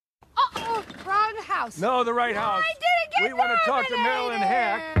house. No, the right house. I didn't get We want to talk to Marilyn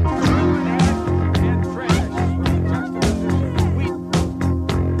Hack.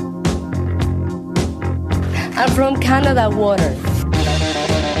 I'm from Canada Water.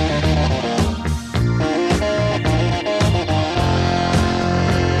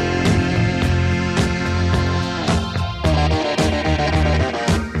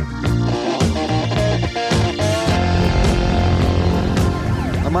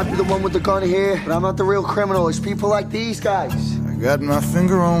 I might be the one with the gun here, but I'm not the real criminal. It's people like these guys. I got my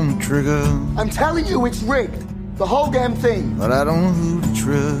finger on the trigger, I'm telling you, it's rigged. The whole damn thing. but I don't know who to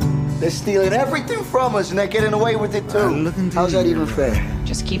trust. They're stealing everything from us, and they're getting away with it, too. How's that even fair?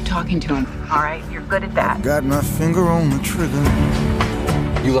 Just keep talking to him. All right, you're good at that. Got my finger on the trigger.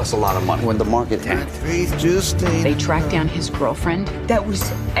 You lost a lot of money when the market tanked. Faith just ain't. They tracked down his girlfriend. That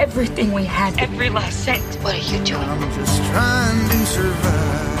was everything we had. Every last cent. What are you doing? I'm just trying to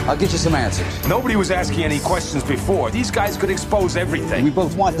survive. I'll get you some answers. Nobody was asking any questions before. These guys could expose everything. We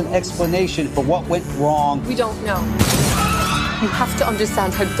both want an explanation for what went wrong. We don't know. You have to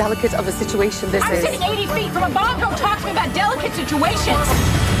understand how delicate of a situation this I'm is. sitting 80 feet from a bomb. Don't talk to me about delicate situations.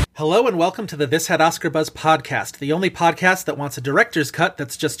 Hello and welcome to the This Had Oscar Buzz podcast, the only podcast that wants a director's cut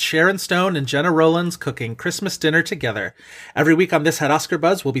that's just Sharon Stone and Jenna Rollins cooking Christmas dinner together. Every week on This Had Oscar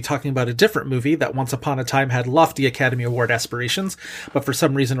Buzz, we'll be talking about a different movie that once upon a time had lofty Academy Award aspirations, but for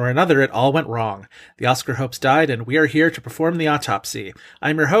some reason or another, it all went wrong. The Oscar hopes died, and we are here to perform the autopsy.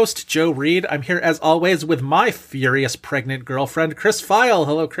 I'm your host, Joe Reed. I'm here as always with my furious pregnant girlfriend, Chris File.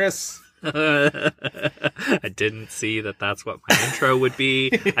 Hello, Chris. I didn't see that that's what my intro would be.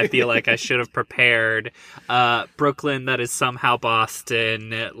 I feel like I should have prepared. Brooklyn, that is somehow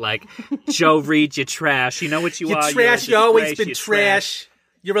Boston. Like, Joe Reed, you trash. You know what you are. You trash. You always been trash.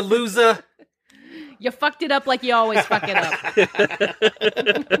 You're a loser. You fucked it up like you always fuck it up.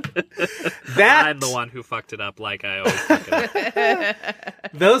 I'm the one who fucked it up like I always fuck it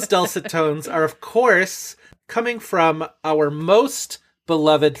up. Those dulcet tones are, of course, coming from our most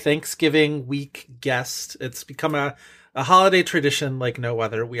beloved Thanksgiving week guest. It's become a holiday tradition like no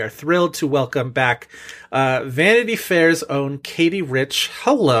other. We are thrilled to welcome back Vanity Fair's own Katey Rich.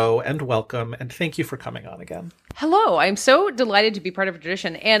 Hello and welcome, and thank you for coming on again. Hello, I'm so delighted to be part of a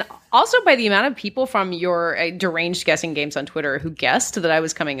tradition, and also by the amount of people from your deranged guessing games on Twitter who guessed that I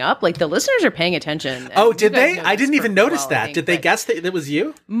was coming up. Like, the listeners are paying attention. Oh, did they? I didn't even notice that. Did they guess that it was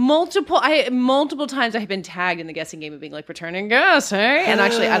you? Multiple times I have been tagged in the guessing game of being like, returning guess, hey? And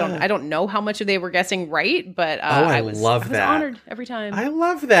actually, I don't know how much they were guessing right, but I was honored every time. I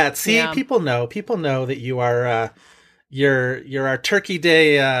love that. See, Yeah. people know that you are you're our Turkey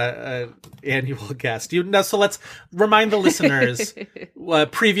Day annual guest. So let's remind the listeners.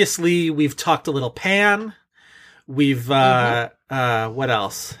 Previously, we've talked a little Pan. We've what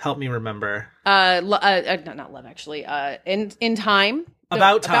else? Help me remember. Not love, actually. In time.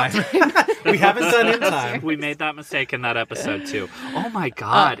 About time. We haven't done In Time. We made that mistake in that episode, too. Oh, my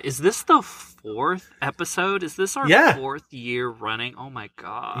God. Is this the fourth episode? Is this our fourth year running? Oh, my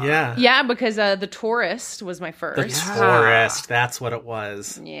God. Yeah. Yeah, because The Tourist was my first. The Tourist. That's what it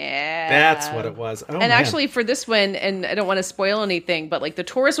was. Yeah. That's what it was. Oh, and actually, for this one, and I don't want to spoil anything, but like The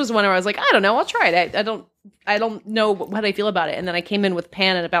Tourist was one where I was like, I don't know, I'll try it. I don't know what I feel about it. And then I came in with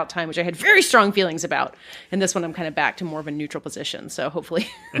Pan and About Time, which I had very strong feelings about. And this one, I'm kind of back to more of a neutral position. So hopefully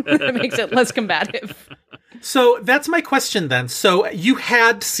that makes it less combative. So that's my question then. So you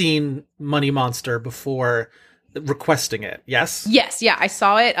had seen Money Monster before requesting it, yes? Yes, yeah. I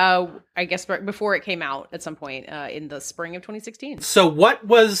saw it, I guess, before it came out at some point in the spring of 2016. So what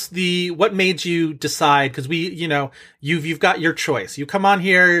made you decide? Because you've got your choice. You come on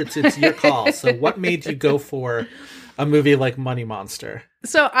here, it's your call. So what made you go for a movie like Money Monster?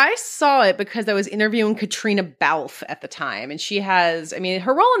 So I saw it because I was interviewing Katrina Balfe at the time. And she has,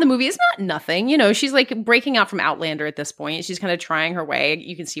 her role in the movie is not nothing. You know, she's like breaking out from Outlander at this point. She's kind of trying her way.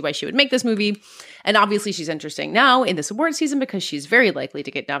 You can see why she would make this movie. And obviously she's interesting now in this award season because she's very likely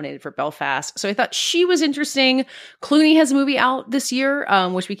to get nominated for Belfast. So I thought she was interesting. Clooney has a movie out this year,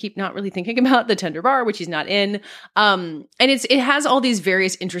 which we keep not really thinking about, The Tender Bar, which he's not in. And it has all these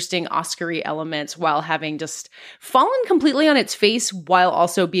various interesting Oscar-y elements while having just fallen completely on its face while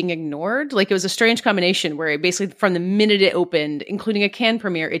also being ignored. Like, it was a strange combination where it basically from the minute it opened, including a Cannes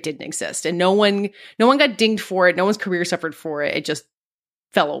premiere, it didn't exist. And no one got dinged for it. No one's career suffered for it. It just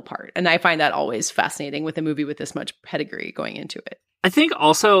fell apart. And I find that always fascinating with a movie with this much pedigree going into it. I think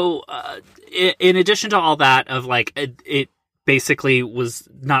also, in addition to all that of like, it basically was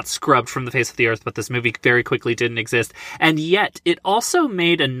not scrubbed from the face of the earth, but this movie very quickly didn't exist. And yet it also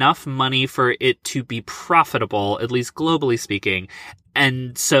made enough money for it to be profitable, at least globally speaking.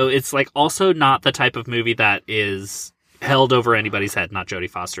 And so it's like also not the type of movie that is held over anybody's head. Not Jodie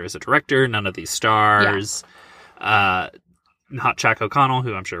Foster as a director, none of these stars. Not Jack O'Connell,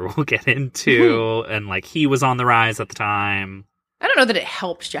 who I'm sure we'll get into. And like he was on the rise at the time. I don't know that it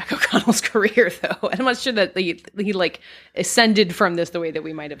helped Jack O'Connell's career, though. I'm not sure that he like ascended from this the way that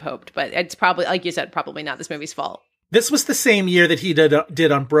we might have hoped. But it's probably, like you said, probably not this movie's fault. This was the same year that he did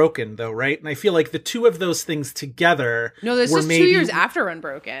Unbroken, though, right? And I feel like the two of those things together. No, this were is maybe 2 years after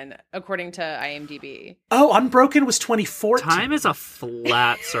Unbroken, according to IMDb. Oh, Unbroken was 2014. Time is a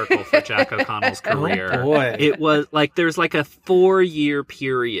flat circle for Jack O'Connell's career. Oh, boy. It was like there's like a 4-year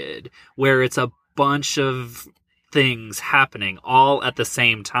period where it's a bunch of things happening all at the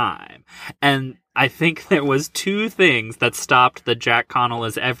same time. And I think there was 2 things that stopped the Jack Connell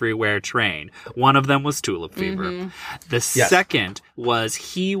is everywhere train. One of them was Tulip Fever. The second was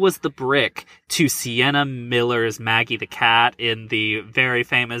he was the brick to Sienna Miller's Maggie the Cat in the very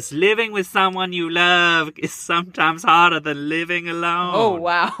famous Living with Someone You Love is Sometimes Harder Than Living Alone. Oh,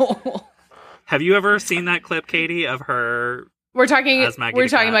 wow. Have you ever seen that clip, Katey, of her? We're talking Cat?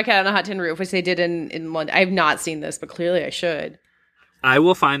 about Cat on a Hot Tin Roof, which they did in London. I have not seen this, but clearly I should. I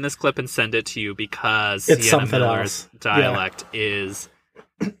will find this clip and send it to you because it's Sienna Miller's dialect is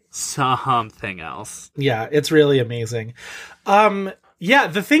something else. Yeah, it's really amazing.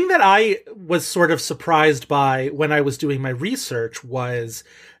 The thing that I was sort of surprised by when I was doing my research was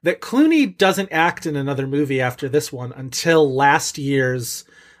that Clooney doesn't act in another movie after this one until last year's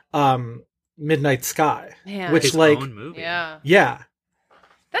Midnight Sky. Yeah. Which his like own movie. Yeah.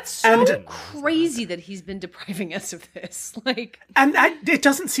 That's so crazy that he's been depriving us of this. It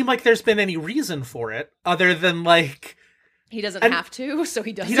doesn't seem like there's been any reason for it other than like he doesn't have to, so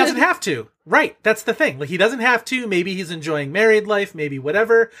he doesn't. He doesn't have to. Right. That's the thing. Like he doesn't have to. Maybe he's enjoying married life, maybe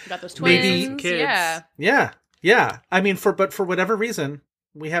whatever. Got those twins. Maybe kids. Yeah. I mean for whatever reason,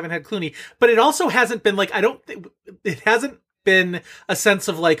 we haven't had Clooney. But it also hasn't been like it hasn't been a sense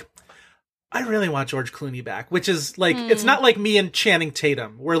of like I really want George Clooney back, which is like, it's not like me and Channing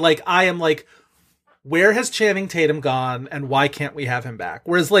Tatum, where like, I am like, where has Channing Tatum gone and why can't we have him back?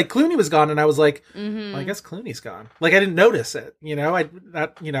 Whereas like Clooney was gone and I was like, well, I guess Clooney's gone. Like I didn't notice it,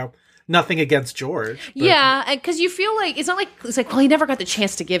 nothing against George. But. Yeah, because you feel like, it's like, well, he never got the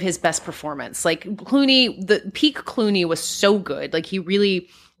chance to give his best performance. Like Clooney, the peak Clooney was so good. Like he really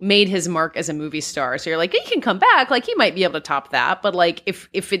made his mark as a movie star. So you're like, he can come back. Like he might be able to top that. But like, if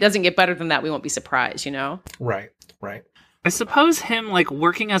it doesn't get better than that, we won't be surprised, Right. I suppose him like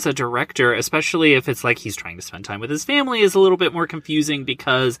working as a director, especially if it's like he's trying to spend time with his family, is a little bit more confusing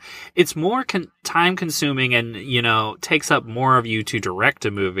because it's more time consuming and, takes up more of you to direct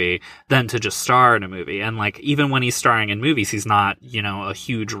a movie than to just star in a movie. And like, even when he's starring in movies, he's not, a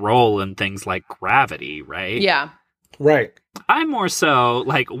huge role in things like Gravity, right? Yeah. Right. I'm more so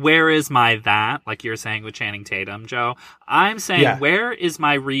like, where is my that? Like you're saying with Channing Tatum, Joe. I'm saying, where is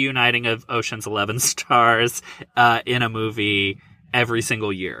my reuniting of Ocean's 11 stars in a movie every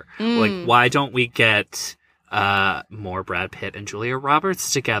single year? Like, why don't we get more Brad Pitt and Julia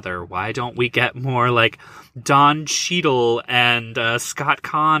Roberts together? Why don't we get more like Don Cheadle and Scott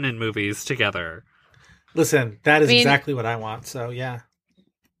Conn in movies together? Listen, that is exactly what I want. So yeah.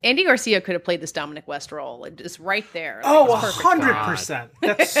 Andy Garcia could have played this Dominic West role. It's right there. Oh, 100%.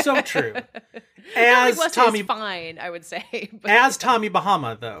 That's so true. As West Tommy, is fine, I would say. But. As Tommy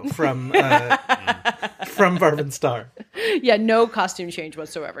Bahama, though, from Barb and Star. Yeah, no costume change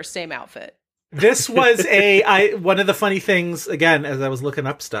whatsoever. Same outfit. This was one of the funny things, again, as I was looking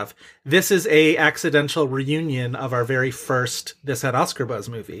up stuff, this is a accidental reunion of our very first This Had Oscar Buzz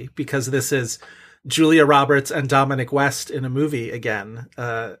movie, because this is Julia Roberts and Dominic West in a movie again,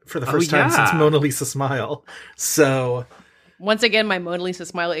 for the first time since Mona Lisa Smile. So once again, my Mona Lisa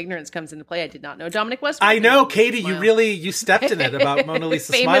Smile ignorance comes into play. I did not know Dominic West. I know, Katey, you stepped in it about Mona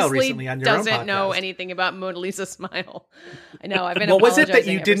Lisa Smile recently on your own podcast. Doesn't know anything about Mona Lisa Smile. I know. I've been what was it that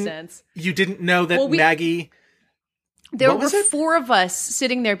you didn't know that Maggie? There were 4 of us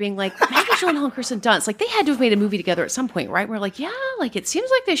sitting there being like, Maggie Gyllenhaal and Kirsten Dunst, like they had to have made a movie together at some point, right? We're like, yeah, like it seems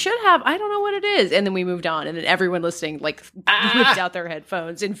like they should have. I don't know what it is. And then we moved on. And then everyone listening like whipped out their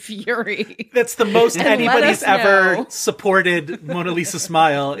headphones in fury. That's the most anybody's ever supported Mona Lisa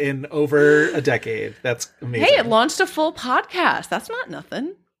Smile in over a decade. That's amazing. Hey, it launched a full podcast. That's not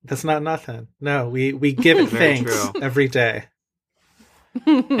nothing. That's not nothing. No, we give it thanks every day.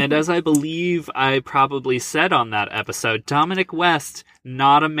 And as I believe I probably said on that episode, Dominic West,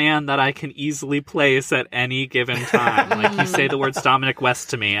 not a man that I can easily place at any given time. Like, you say the words Dominic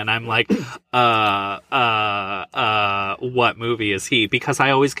West to me, and I'm like, what movie is he? Because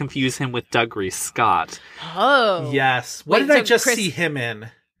I always confuse him with Dougray Scott. Oh. Yes. What did I just see him in?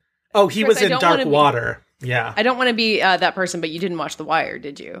 Oh, he was in Dark Water. Yeah. I don't want to be that person, but you didn't watch The Wire,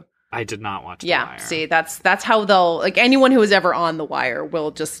 did you? I did not watch The Wire. See, that's how they'll, like, anyone who was ever on The Wire will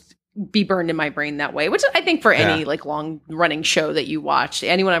just be burned in my brain that way, which I think for any like long running show that you watch,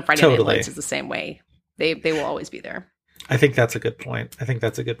 anyone on Friday Night Lights is the same way. They will always be there. I think that's a good point.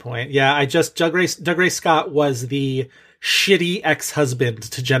 Yeah, Dougray Scott was the shitty ex-husband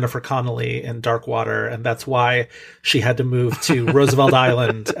to Jennifer Connelly in Dark Water, and that's why she had to move to Roosevelt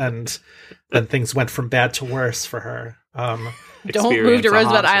Island, and then things went from bad to worse for her. Don't move to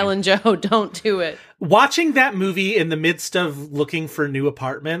Roosevelt Island, Joe. Don't do it. Watching that movie in the midst of looking for new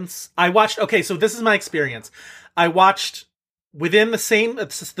apartments, so this is my experience. I watched within the span,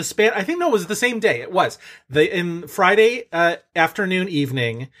 I think it was the same day. It was in Friday afternoon,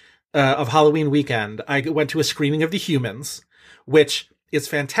 evening of Halloween weekend. I went to a screening of The Humans, which is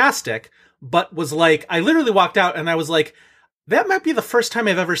fantastic, but was like, I literally walked out and I was like, that might be the first time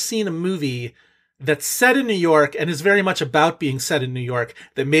I've ever seen a movie that's set in New York and is very much about being set in New York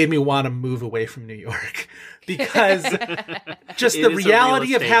that made me want to move away from New York. Because just the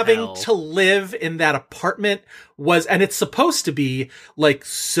reality of having to live in that apartment and it's supposed to be like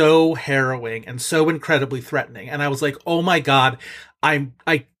so harrowing and so incredibly threatening. And I was like, oh my God, I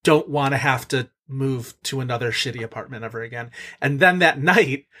don't want to have to move to another shitty apartment ever again. And then that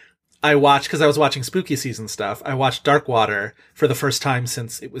night, I watched, because I was watching spooky season stuff, I watched Dark Water for the first time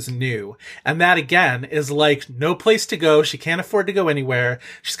since it was new. And that, again, is like no place to go. She can't afford to go anywhere.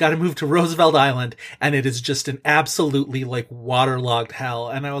 She's got to move to Roosevelt Island. And it is just an absolutely, like, waterlogged hell.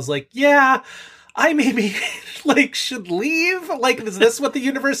 And I was like, yeah, I maybe, like, should leave? Like, is this what the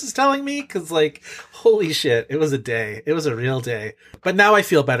universe is telling me? Because, like, holy shit, it was a day. It was a real day. But now I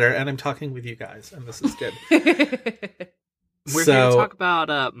feel better, and I'm talking with you guys, and this is good. We're here to talk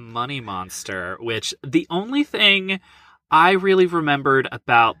about Money Monster, which the only thing I really remembered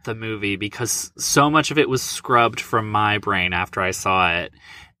about the movie, because so much of it was scrubbed from my brain after I saw it,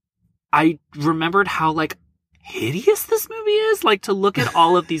 I remembered how, like, hideous this movie is. Like, to look at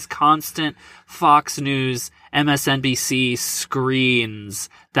all of these constant Fox News, MSNBC screens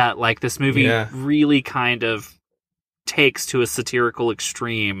that, like, this movie really kind of takes to a satirical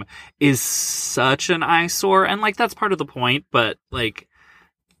extreme is such an eyesore, and like that's part of the point, but like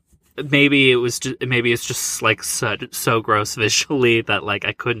maybe it's just like so gross visually that like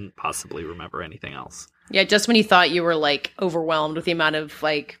I couldn't possibly remember anything else. Yeah, just when you thought you were like overwhelmed with the amount of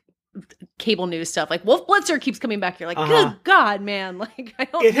like cable news stuff, like Wolf Blitzer keeps coming back, you're like, good God, man, like I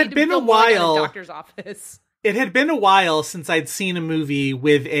don't. It had been a while. Doctor's office. It had been a while since I'd seen a movie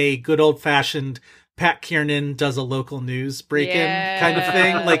with a good old fashioned Pat Kiernan does a local news break-in kind of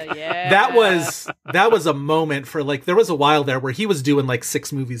thing. Like that was a moment for like, there was a while there where he was doing like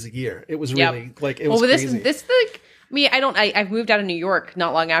 6 movies a year. It was really like, it was crazy. This like, I've moved out of New York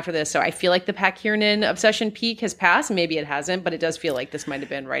not long after this, so I feel like the Pat Kiernan obsession peak has passed. Maybe it hasn't, but it does feel like this might have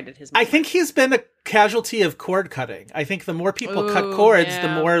been right at his moment. I think he's been a casualty of cord cutting. I think the more people cut cords, the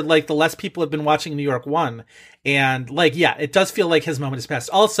more like the less people have been watching New York 1. And like, yeah, it does feel like his moment has passed.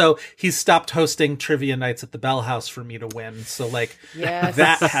 Also, he's stopped hosting trivia nights at the Bell House for me to win. So like,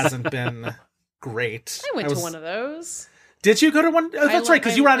 that hasn't been great. I went to one of those. Did you go to one? Oh, that's right,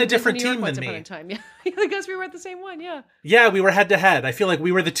 because you were on a different team than me. Yeah, I guess we were at the same one, yeah. Yeah, we were head-to-head. I feel like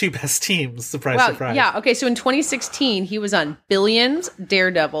we were the 2 best teams. Surprise. Yeah, okay, so in 2016, he was on Billions,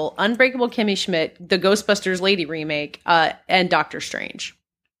 Daredevil, Unbreakable Kimmy Schmidt, the Ghostbusters Lady remake, and Doctor Strange.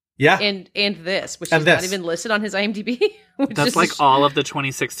 Yeah. And this, which is not even listed on his IMDb. That's like all of the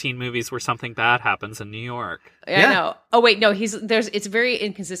 2016 movies where something bad happens in New York. Yeah, I know. Oh wait, no, it's very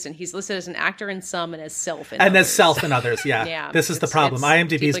inconsistent. He's listed as an actor in some and as self in others. As self in others, yeah. This is the problem.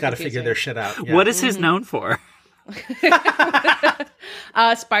 IMDb's got to figure their shit out. Yeah. What is his known for?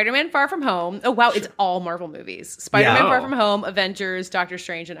 Spider-Man Far From Home. Oh wow, it's all Marvel movies. Spider-Man Far From Home, Avengers, Doctor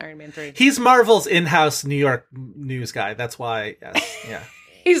Strange, and Iron Man 3. He's Marvel's in-house New York news guy. That's why, yeah.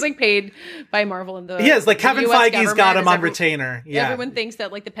 He's like paid by Marvel and the like Kevin Feige's got him on retainer. Yeah, everyone thinks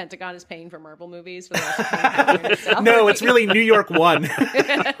that like the Pentagon is paying for Marvel movies for the rest of No, it's really New York 1.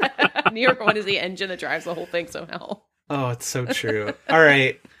 New York 1 is the engine that drives the whole thing somehow. Oh, it's so true. All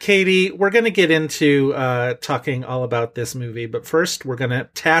right, Katey, we're going to get into talking all about this movie, but first we're going to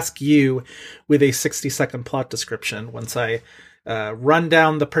task you with a 60-second plot description once I run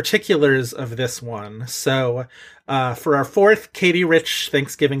down the particulars of this one. So for our fourth Katie Rich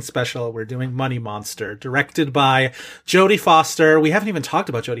Thanksgiving special, we're doing Money Monster, directed by Jodie Foster. We haven't even talked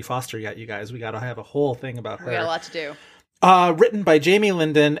about Jodie Foster yet, you guys. We got to have a whole thing about her. We got a lot to do. Written by Jamie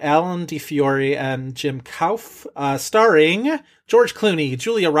Linden, Alan DiFiore, and Jim Kauf. Starring George Clooney,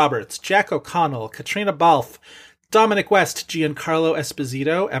 Julia Roberts, Jack O'Connell, Katrina Balfe, Dominic West, Giancarlo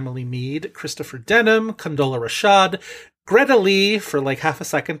Esposito, Emily Mead, Christopher Denham, Condola Rashad, Greta Lee for like half a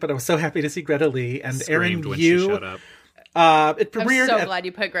second, but I was so happy to see Greta Lee, and Screamed Aaron when Yu. she showed up. It premiered. I'm so glad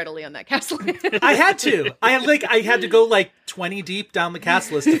you put Greta Lee on that cast list. I had to. I had to go like 20 deep down the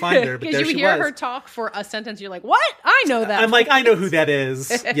cast list to find her, but there she was. Because you hear her talk for a sentence, you're like, what? I know that. I'm like, I know who that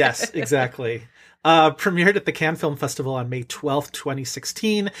is. Yes, exactly. Premiered at the Cannes Film Festival on May 12th,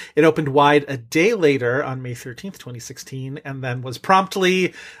 2016. It opened wide a day later on May 13th, 2016, and then was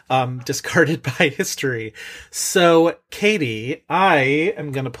promptly discarded by history. So, Katie, I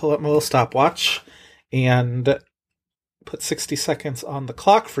am going to pull up my little stopwatch and put 60 seconds on the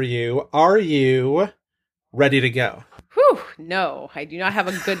clock for you. Are you ready to go? Whew, no, I do not have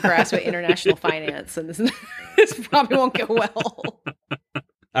a good grasp of international finance, and this probably won't go well.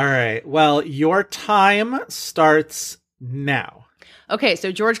 All right. Well, your time starts now. Okay,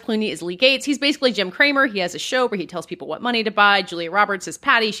 so George Clooney is Lee Gates. He's basically Jim Cramer. He has a show where he tells people what money to buy. Julia Roberts is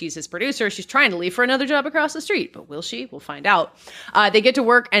Patty. She's his producer. She's trying to leave for another job across the street, but will she? We'll find out. They get to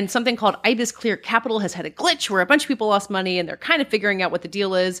work, and something called Ibis Clear Capital has had a glitch where a bunch of people lost money, and they're kind of figuring out what the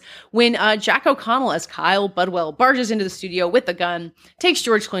deal is when Jack O'Connell as Kyle Budwell barges into the studio with a gun, takes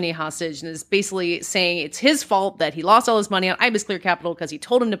George Clooney hostage, and is basically saying it's his fault that he lost all his money on Ibis Clear Capital because he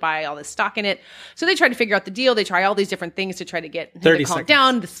told him to buy all this stock in it. So they try to figure out the deal. They try all these different things to try to get him to calm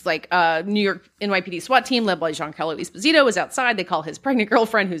down. This like New York NYPD SWAT team led by Giancarlo Esposito is outside. They call his pregnant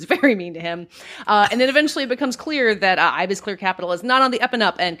girlfriend, who's very mean to him. And then eventually it becomes clear that Ibis Clear Capital is not on the up and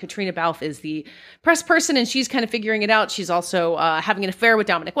up, and Katrina Balfe is the press person, and she's kind of figuring it out. She's also having an affair with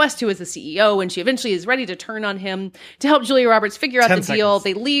Dominic West, who is the CEO, and she eventually is ready to turn on him to help Julia Roberts figure out the deal.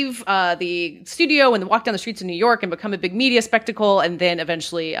 They leave the studio and walk down the streets of New York and become a big media spectacle, and then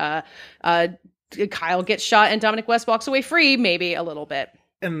eventually Kyle gets shot and Dominic West walks away free, maybe a little bit.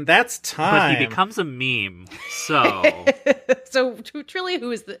 And that's time. But he becomes a meme. So so truly,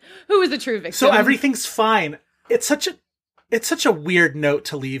 who is the true victim? So everything's fine. It's such a weird note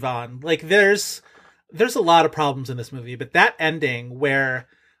to leave on. Like there's a lot of problems in this movie, but that ending where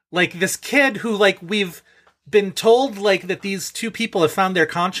like this kid who like we've been told like that these two people have found their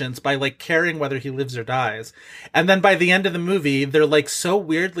conscience by like caring whether he lives or dies. And then by the end of the movie, they're like so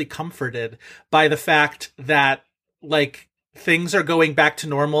weirdly comforted by the fact that like things are going back to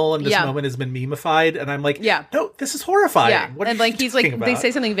normal and this moment has been memeified. And I'm like, no, this is horrifying. Yeah. What and like, he's like, they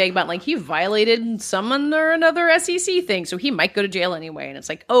say something vague about like, he violated someone or another SEC thing. So he might go to jail anyway. And it's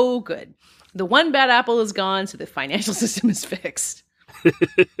like, oh, good. The one bad apple is gone. So the financial system is fixed.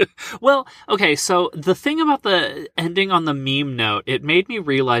 Well, okay, so the thing about the ending on the meme note, it made me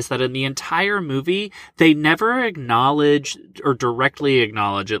realize that in the entire movie, they never acknowledge, or directly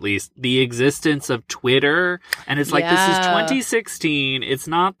acknowledge at least, the existence of Twitter. And it's like, this is 2016, it's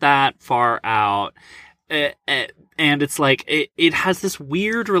not that far out. And it's like, it has this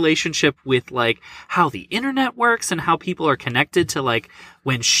weird relationship with like how the internet works and how people are connected to like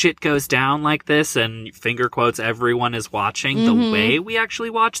when shit goes down like this and finger quotes, everyone is watching the way we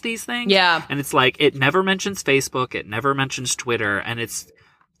actually watch these things. Yeah. And it's like, it never mentions Facebook. It never mentions Twitter. And it's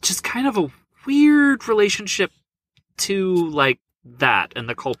just kind of a weird relationship to like that and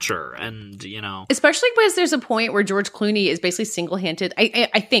the culture and, you know. Especially because there's a point where George Clooney is basically single-handed.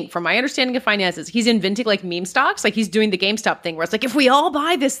 I think, from my understanding of finances, he's inventing like meme stocks. Like he's doing the GameStop thing where it's like, if we all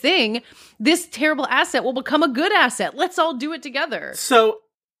buy this thing, this terrible asset will become a good asset. Let's all do it together. So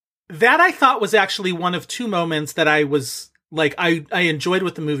that I thought was actually one of two moments that I was like, I enjoyed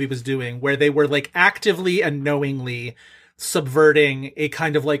what the movie was doing, where they were like actively and knowingly subverting a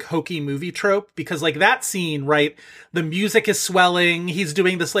kind of like hokey movie trope, because like that scene, right, the music is swelling, he's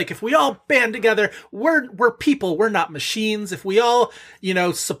doing this like, if we all band together, we're people, we're not machines, if we all, you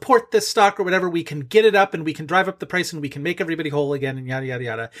know, support this stock or whatever, we can get it up and we can drive up the price and we can make everybody whole again and yada yada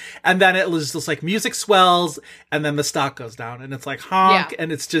yada. And then it was just like music swells and then the stock goes down and it's like honk,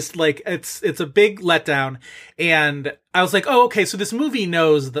 and it's just like it's a big letdown. And I was like, oh, okay, so this movie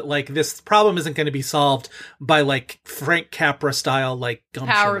knows that, like, this problem isn't going to be solved by, like, Frank Capra style, like,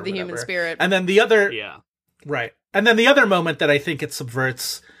 gumption power or of the whatever. human spirit. And then the other... Yeah. Right. And then the other moment that I think it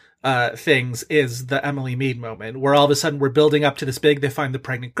subverts things is the Emily Mead moment, where all of a sudden we're building up to this big, they find the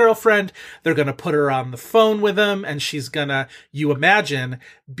pregnant girlfriend, they're gonna put her on the phone with him, and she's gonna, you imagine,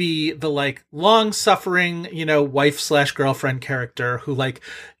 be the like long-suffering, wife/girlfriend character who like,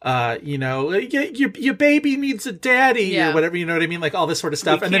 your baby needs a daddy or whatever, you know what I mean? Like all this sort of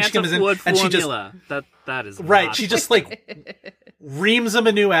stuff. And then she comes in and she just, that is right. Not... She just like reams him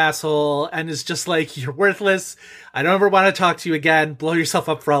a new asshole and is just like, you're worthless. I don't ever want to talk to you again. Blow yourself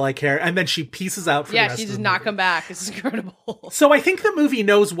up for all I care. And then she pieces out for the rest she of does the not movie. come back. It's incredible. So I think the movie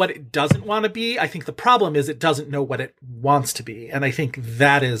knows what it doesn't want to be. I think the problem is it doesn't know what it wants to be. And I think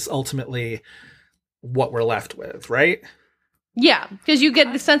that is ultimately what we're left with, right? Yeah, because you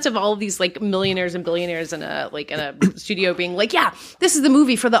get the sense of all of these like millionaires and billionaires in a studio being like, yeah, this is the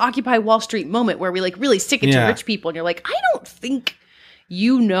movie for the Occupy Wall Street moment where we like really stick it to rich people. And you're like, I don't think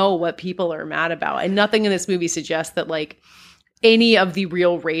you know what people are mad about. And nothing in this movie suggests that like any of the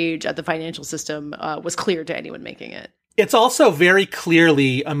real rage at the financial system was clear to anyone making it. It's also very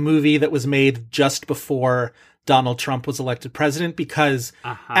clearly a movie that was made just before Donald Trump was elected president, because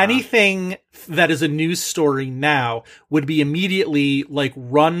anything that is a news story now would be immediately like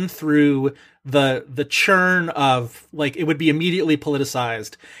run through the churn of like, it would be immediately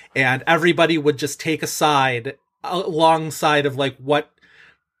politicized and everybody would just take a side alongside of like what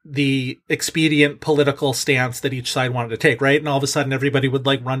the expedient political stance that each side wanted to take, right? And all of a sudden everybody would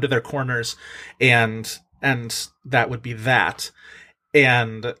like run to their corners and that would be that.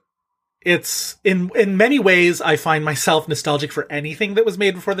 And it's in many ways, I find myself nostalgic for anything that was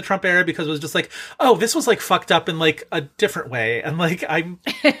made before the Trump era, because it was just like, oh, this was like fucked up in like a different way. And like, I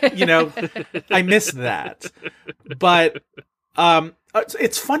miss that. But,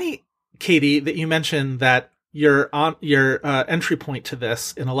 it's funny, Katey, that you mentioned that your entry point to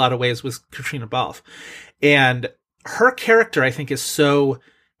this in a lot of ways was Katrina Balfe, and her character, I think, is so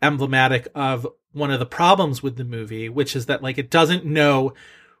emblematic of one of the problems with the movie, which is that like, it doesn't know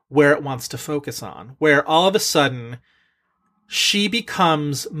where it wants to focus on, where all of a sudden she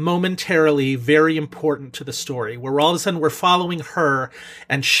becomes momentarily very important to the story, where all of a sudden we're following her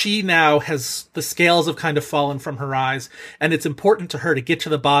and she now has the scales have kind of fallen from her eyes. And it's important to her to get to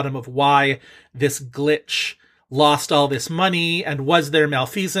the bottom of why this glitch lost all this money, and was there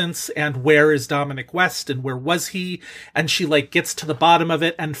malfeasance, and where is Dominic West and where was he? And she like gets to the bottom of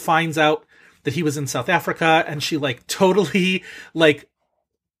it and finds out that he was in South Africa, and she like totally like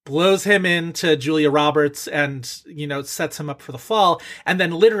blows him into Julia Roberts and, sets him up for the fall. And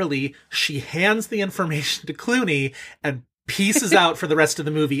then literally she hands the information to Clooney and pieces out for the rest of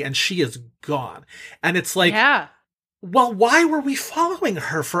the movie, and she is gone. And it's like, well, why were we following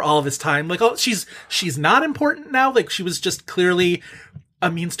her for all this time? Like, oh, she's not important now. Like, she was just clearly a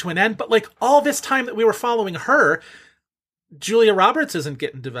means to an end. But like all this time that we were following her, Julia Roberts isn't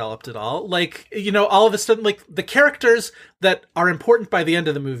getting developed at all. Like, all of a sudden, like the characters that are important by the end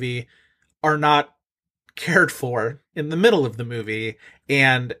of the movie are not cared for in the middle of the movie.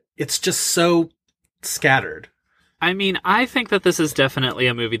 And it's just so scattered. I mean, I think that this is definitely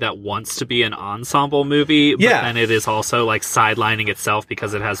a movie that wants to be an ensemble movie, but then it is also like sidelining itself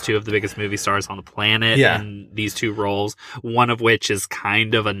because it has two of the biggest movie stars on the planet in these two roles, one of which is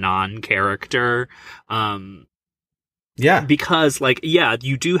kind of a non-character. Because,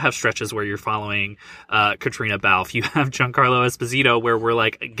 you do have stretches where you're following Katrina Balfe. You have Giancarlo Esposito, where we're,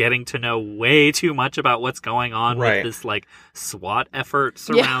 like, getting to know way too much about what's going on with this, like, SWAT effort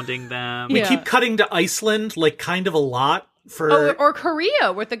surrounding them. We keep cutting to Iceland, like, kind of a lot. Or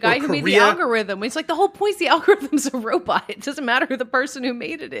Korea, with the guy who made the algorithm. It's like the whole point is the algorithm's a robot. It doesn't matter who the person who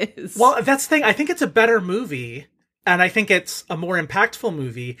made it is. Well, that's the thing. I think it's a better movie, and I think it's a more impactful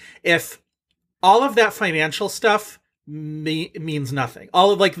movie if all of that financial stuff means nothing.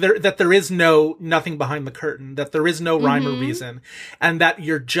 All of that there is nothing behind the curtain, that there is no rhyme or reason, and that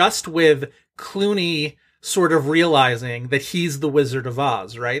you're just with Clooney sort of realizing that he's the Wizard of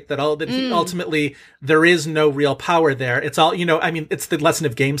Oz, right? That ultimately there is no real power there. It's all, it's the lesson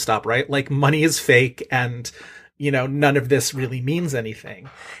of GameStop, right? Like money is fake and, none of this really means anything.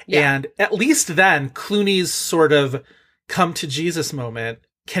 Yeah. And at least then Clooney's sort of come to Jesus moment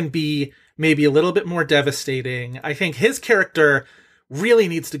can be maybe a little bit more devastating. I think his character really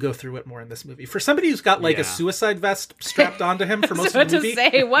needs to go through it more in this movie. For somebody who's got like a suicide vest strapped onto him for most of the movie.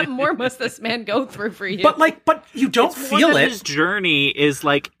 Say, what more must this man go through for you? But you don't feel it. His journey is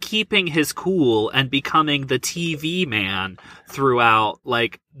like keeping his cool and becoming the TV man throughout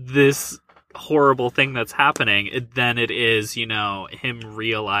like this horrible thing that's happening. Then it is, him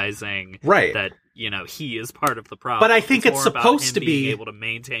realizing that he is part of the problem. But I think it's supposed to be being able to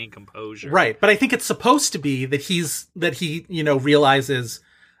maintain composure. Right. But I think it's supposed to be that he realizes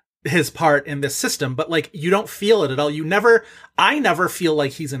his part in this system, but like you don't feel it at all. I never feel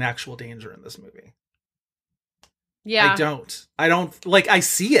like he's in actual danger in this movie. Yeah. I don't like, I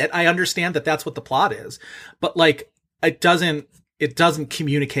see it. I understand that that's what the plot is, but like it doesn't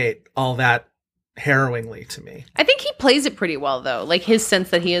communicate all that harrowingly to me. I think he plays it pretty well though. Like his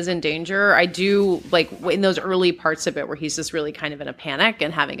sense that he is in danger. I do like in those early parts of it where he's just really kind of in a panic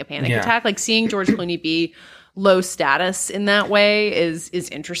and having a panic attack, like seeing George Clooney be low status in that way is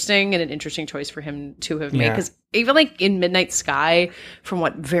interesting and an interesting choice for him to have made. Because even like in Midnight Sky, from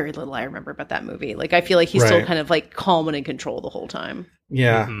what very little I remember about that movie, like I feel like he's still kind of like calm and in control the whole time.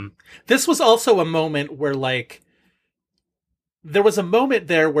 Yeah. This was also a moment where like there was a moment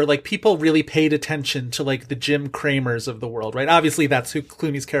there where like people really paid attention to like the Jim Cramers of the world, right? Obviously that's who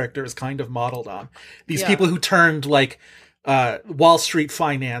Clooney's character is kind of modeled on. These people who turned like Wall Street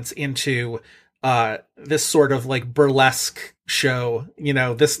finance into this sort of like burlesque show, you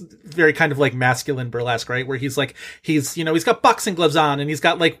know, this very kind of like masculine burlesque, right? Where he's got boxing gloves on and he's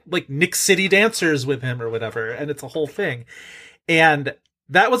got like Nick City dancers with him or whatever. And it's a whole thing. And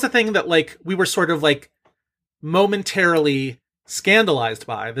that was a thing that like we were sort of like momentarily scandalized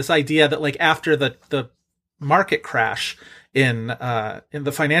by, this idea that like after the market crash in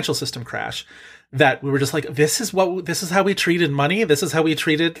the financial system crash, that we were just like, this is how we treated money. This is how we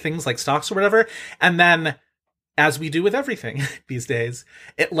treated things like stocks or whatever. And then as we do with everything these days,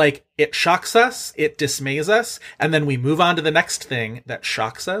 it shocks us, it dismays us. And then we move on to the next thing that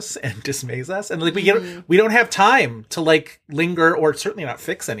shocks us and dismays us. And like, we don't have time to like linger or certainly not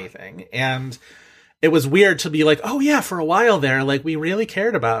fix anything. And it was weird to be like, oh yeah, for a while there, like we really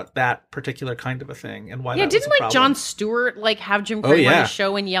cared about that particular kind of a thing and why. Yeah, didn't like Jon Stewart like have Jim Cramer on the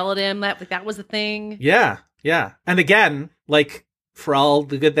show and yell at him? That was the thing. Yeah, yeah. And again, like for all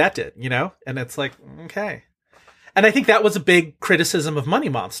the good that did, you know. And it's like, okay. And I think that was a big criticism of Money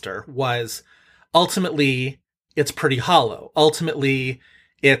Monster, was ultimately it's pretty hollow. Ultimately,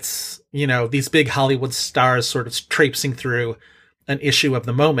 it's, you know, these big Hollywood stars sort of traipsing through an issue of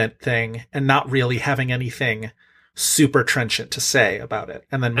the moment thing and not really having anything super trenchant to say about it.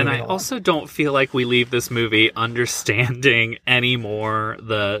 And then moving along. Also don't feel like we leave this movie understanding any more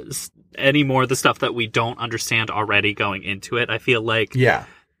the stuff that we don't understand already going into it. I feel like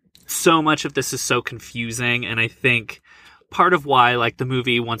so much of this is so confusing, and I think part of why like the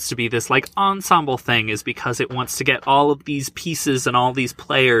movie wants to be this like ensemble thing is because it wants to get all of these pieces and all these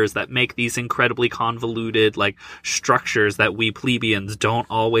players that make these incredibly convoluted like structures that we plebeians don't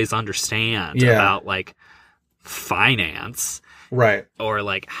always understand about like finance. Right. Or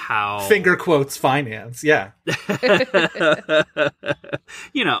like how finger quotes finance. Yeah.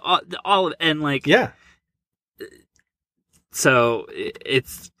 You know, all and like so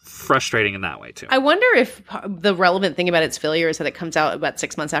it's frustrating in that way too. I wonder if the relevant thing about its failure is that it comes out about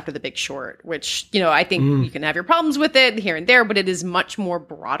 6 months after The Big Short, which, you know, I think you can have your problems with it here and there, but it is much more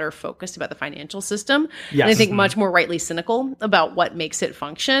broader focused about the financial system. Yes. And I think much more rightly cynical about what makes it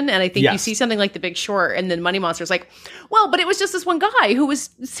function. And I think you see something like The Big Short and then Money Monster's like, well, but it was just this one guy who was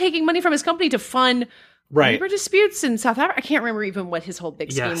taking money from his company to fund labor disputes in South Africa. I can't remember even what his whole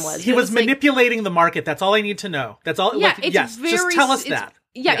big scheme was. He was manipulating the market. That's all I need to know. That's all. Yeah, just tell us that.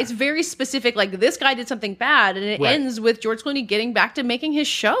 Yeah, it's very specific. Like, this guy did something bad, and it ends with George Clooney getting back to making his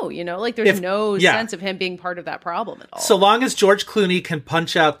show, you know? Like, there's no sense of him being part of that problem at all. So long as George Clooney can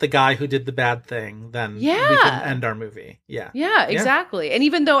punch out the guy who did the bad thing, then we can end our movie. Yeah, exactly. And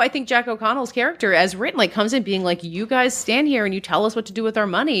even though I think Jack O'Connell's character, as written, like, comes in being like, you guys stand here and you tell us what to do with our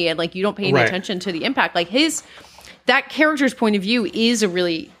money, and, like, you don't pay any attention to the impact. Like, that character's point of view is a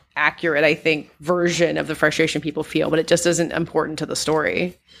really accurate, I think, version of the frustration people feel, but it just isn't important to the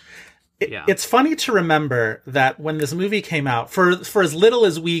story. It's funny to remember that when this movie came out, for as little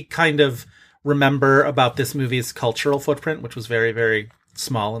as we kind of remember about this movie's cultural footprint, which was very, very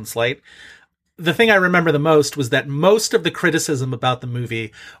small and slight, the thing I remember the most was that most of the criticism about the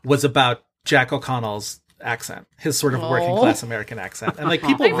movie was about Jack O'Connell's accent, his sort of working class American accent. And like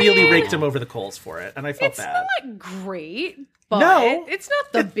people really raked him over the coals for it. And I felt bad. It's not great. But it's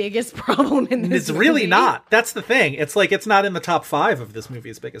not the biggest problem in this movie. It's really not. That's the thing. It's like, it's not in the top 5 of this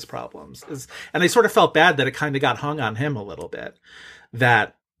movie's biggest problems. And I sort of felt bad that it kind of got hung on him a little bit.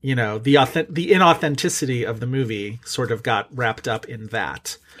 That, you know, the inauthenticity of the movie sort of got wrapped up in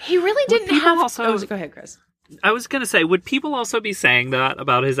that. He really didn't have... go ahead, Chris. I was going to say, would people also be saying that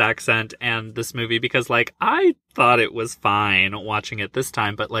about his accent and this movie? Because, like, I thought it was fine watching it this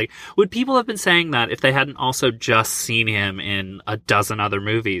time, but, like, would people have been saying that if they hadn't also just seen him in a dozen other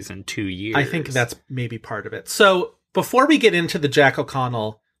movies in 2 years? I think that's maybe part of it. So, before we get into the Jack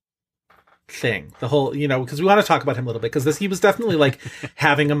O'Connell thing. The whole, because we want to talk about him a little bit, because he was definitely like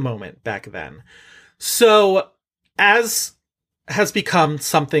having a moment back then. So, as has become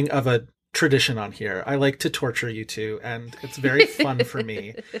something of a tradition on here, I like to torture you two, and it's very fun for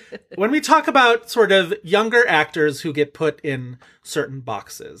me. When we talk about sort of younger actors who get put in certain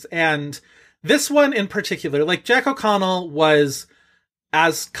boxes, and this one in particular, like Jack O'Connell was,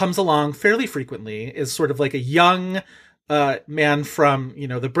 as comes along fairly frequently, is sort of like a young man from,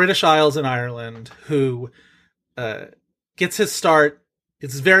 the British Isles in Ireland who gets his start.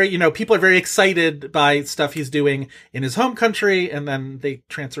 It's very, people are very excited by stuff he's doing in his home country, and then they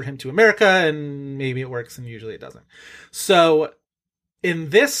transfer him to America, and maybe it works, and usually it doesn't. So in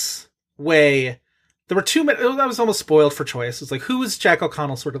this way, there were I was almost spoiled for choice. It was like, who is Jack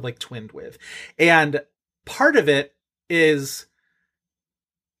O'Connell sort of like twinned with? And part of it is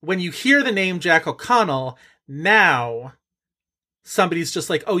when you hear the name Jack O'Connell, now somebody's just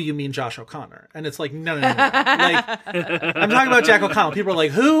like, oh, you mean Josh O'Connor? And it's like, no. Like, I'm talking about Jack O'Connell. People are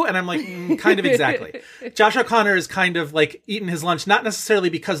like, who? And I'm like, kind of exactly. Josh O'Connor is kind of like eating his lunch, not necessarily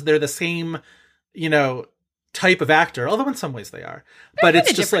because they're the same, type of actor, although in some ways they are. But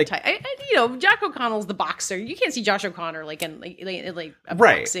it's just like, Jack O'Connell's the boxer. You can't see Josh O'Connor like in a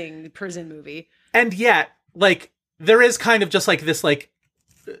boxing prison movie. And yet, like, there is kind of just like this like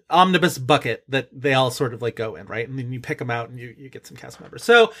omnibus bucket that they all sort of like go in, right? And then you pick them out and you get some cast members.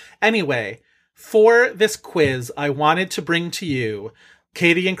 So anyway, for this quiz, I wanted to bring to you,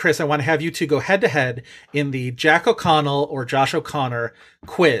 Katey and Chris, I want to have you two go head to head in the Jack O'Connell or Josh O'Connor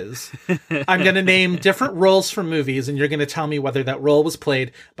quiz. I'm going to name different roles from movies, and you're going to tell me whether that role was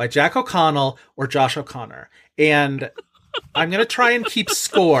played by Jack O'Connell or Josh O'Connor. And I'm going to try and keep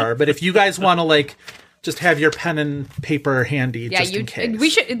score, but if you guys want to like just have your pen and paper handy, just in case.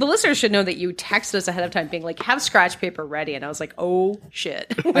 The listeners should know that you texted us ahead of time being like, have scratch paper ready. And I was like, oh,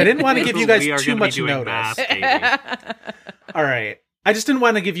 shit. I didn't want to give you guys too much notice. All right. I just didn't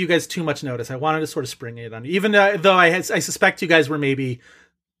want to give you guys too much notice. I wanted to sort of spring it on you, even though I suspect you guys were maybe,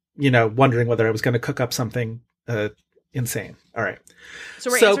 wondering whether I was going to cook up something insane. All right. So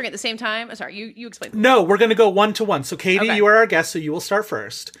we're answering at the same time? Sorry, you explain. No, we're going to go 1-to-1. So Katey, okay. You are our guest, so you will start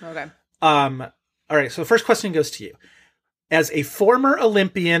first. Okay. All right, so the first question goes to you. As a former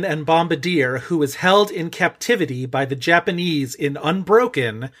Olympian and bombardier who was held in captivity by the Japanese in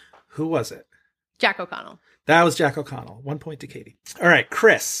Unbroken, who was it? Jack O'Connell. That was Jack O'Connell. 1 point to Katey. All right,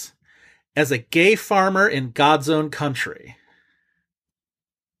 Chris. As a gay farmer in God's own country.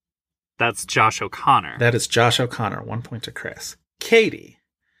 That's Josh O'Connor. That is Josh O'Connor. 1 point to Chris. Katey.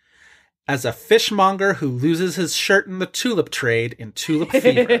 As a fishmonger who loses his shirt in the tulip trade in Tulip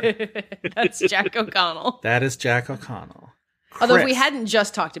Fever. That's Jack O'Connell. That is Jack O'Connell. Although if we hadn't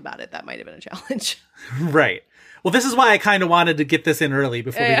just talked about it, that might have been a challenge. Right. Well, this is why I kind of wanted to get this in early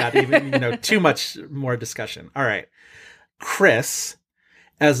before we got even, too much more discussion. All right. Chris,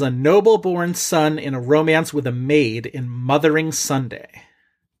 as a noble-born son in a romance with a maid in Mothering Sunday.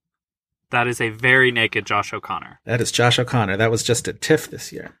 That is a very naked Josh O'Connor. That is Josh O'Connor. That was just at TIFF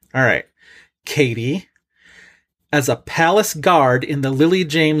this year. All right. Katey, as a palace guard in the Lily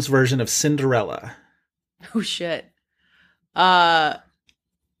James version of Cinderella. Oh, shit. I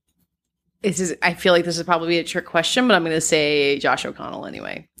feel like this is probably a trick question, but I'm going to say Josh O'Connell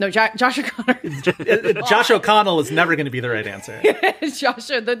anyway. No, Josh O'Connor. Josh O'Connell is never going to be the right answer. Josh,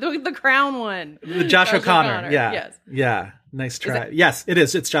 the crown one. The Josh O'Connor. Yeah. Yes. Yeah. Nice try. Yes, it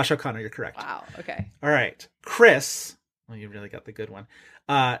is. It's Josh O'Connor. You're correct. Wow. Okay. All right. Chris. Well, you really got the good one.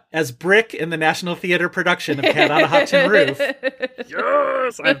 As Brick in the National Theater production of Cat on a Hot Tin Roof.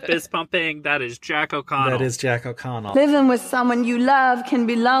 Yes! I'm fist pumping. That is Jack O'Connell. That is Jack O'Connell. Living with someone you love can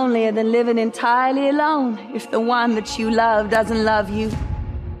be lonelier than living entirely alone if the one that you love doesn't love you.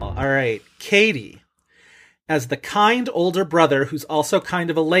 All right. Katey. As the kind older brother who's also kind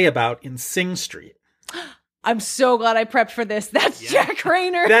of a layabout in Sing Street. I'm so glad I prepped for this. That's Jack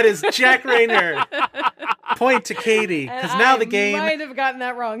Rayner. That is Jack Rayner. Point to Katey, because now the game might have gotten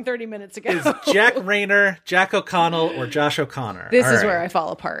that wrong 30 minutes ago. Is Jack Rayner, Jack O'Connell, or Josh O'Connor? This is where I fall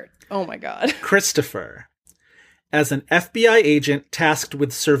apart. Oh my God. Christopher. As an FBI agent tasked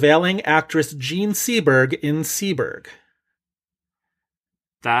with surveilling actress Jean Seberg in Seberg.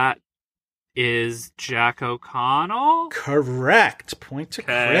 That is Jack O'Connell? Correct. Point to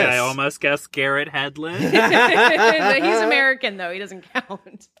Chris. I almost guessed Garrett Hedlund. He's American, though. He doesn't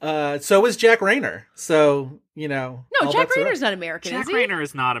count. So is Jack Rayner. So, No, Jack Rayner's not American, Jack is he? Rayner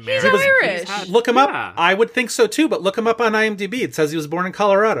is not American. He's Irish. Look him up. I would think so, too, but look him up on IMDb. It says he was born in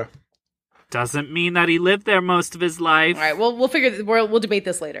Colorado. Doesn't mean that he lived there most of his life. All right, we'll debate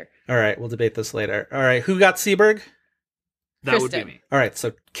this later. All right, we'll debate this later. All right, who got Seberg? That would be me. All right,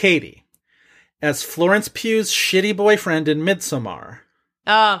 so Katey. As Florence Pugh's shitty boyfriend in Midsommar.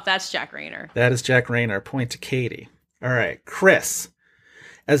 Oh, that's Jack Rayner. That is Jack Rayner. Point to Katey. All right. Chris.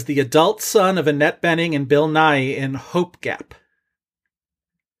 As the adult son of Annette Bening and Bill Nighy in Hope Gap.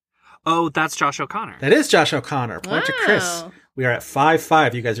 Oh, that's Josh O'Connor. That is Josh O'Connor. Point to Chris. We are at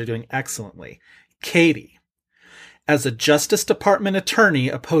 5-5. You guys are doing excellently. Katey. As a Justice Department attorney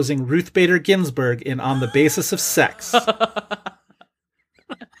opposing Ruth Bader Ginsburg in On the Basis of Sex. I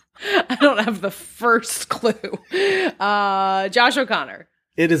don't have the first clue. Josh O'Connor.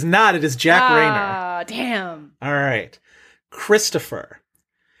 It is not. It is Jack Rayner. Damn. All right. Christopher.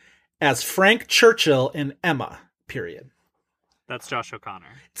 As Frank Churchill in Emma, period. That's Josh O'Connor.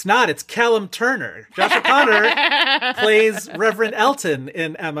 It's not. It's Callum Turner. Josh O'Connor plays Reverend Elton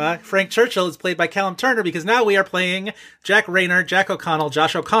in Emma. Frank Churchill is played by Callum Turner because now we are playing Jack Rayner, Jack O'Connell,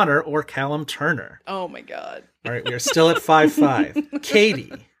 Josh O'Connor, or Callum Turner. Oh, my God. All right. We are still at 5-5.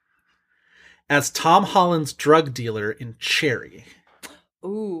 Katey. As Tom Holland's drug dealer in Cherry.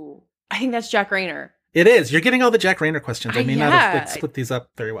 Ooh. I think that's Jack Rayner. It is. You're getting all the Jack Rayner questions. I may not have yeah. split these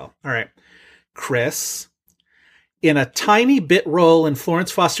up very well. All right. Chris. In a tiny bit role in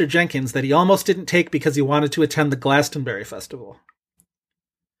Florence Foster Jenkins that he almost didn't take because he wanted to attend the Glastonbury Festival.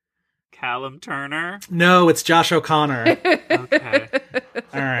 Callum Turner? No, it's Josh O'Connor. Okay.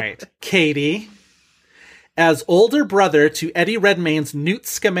 All right. Katey. As older brother to Eddie Redmayne's Newt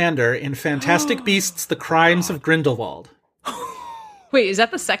Scamander in Fantastic Beasts, The Crimes of Grindelwald. Wait, is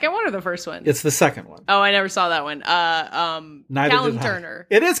that the second one or the first one? It's the second one. Oh, I never saw that one. Callum Turner.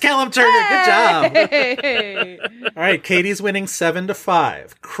 It is Callum Turner. Hey! Good job. All right, Katie's winning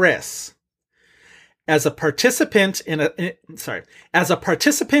 7-5. Chris. As a participant in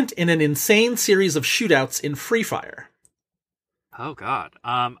an insane series of shootouts in Free Fire. Oh God.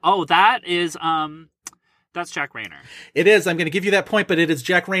 That's Jack Rayner. It is. I'm going to give you that point, but it is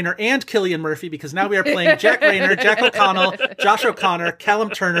Jack Rayner and Cillian Murphy because now we are playing Jack Rayner, Jack O'Connell, Josh O'Connor, Callum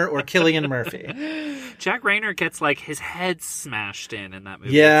Turner, or Cillian Murphy. Jack Rayner gets like his head smashed in that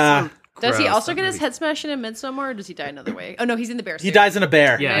movie. Yeah. So does he gross, also that get his movie. head smashed in Midsommar, or does he die another way? Oh no, he's in the bear suit. He dies in a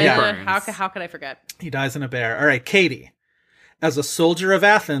bear. Yeah. How could I forget? He dies in a bear. All right, Katey. As a soldier of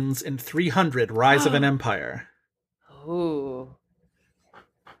Athens in 300, Rise of an Empire. Ooh.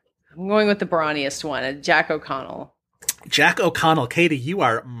 I'm going with the brawniest one, Jack O'Connell. Jack O'Connell. Katey, you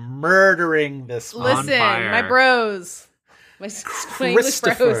are murdering this one. Listen, my bros. My English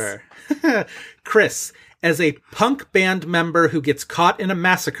bros. Chris, as a punk band member who gets caught in a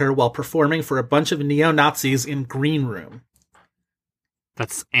massacre while performing for a bunch of neo-Nazis in Green Room.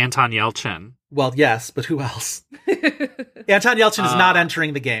 That's Anton Yelchin. Well, yes, but who else? Anton Yelchin is not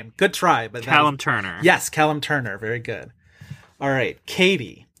entering the game. Good try. But Callum Turner. Yes, Callum Turner. Very good. All right,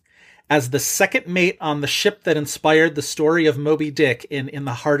 Katey. As the second mate on the ship that inspired the story of Moby Dick in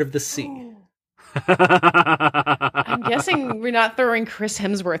The Heart of the Sea. I'm guessing we're not throwing Chris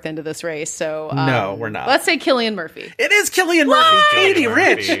Hemsworth into this race, so... no, we're not. Let's say Cillian Murphy. It is Cillian Murphy. Katey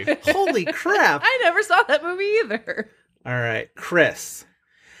Rich. Holy crap. I never saw that movie either. All right, Chris.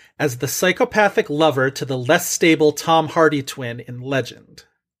 As the psychopathic lover to the less stable Tom Hardy twin in Legend.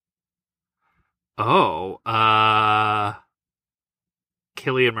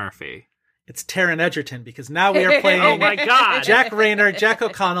 Cillian Murphy. It's Taron Egerton because now we are playing oh my God. Jack Rayner, Jack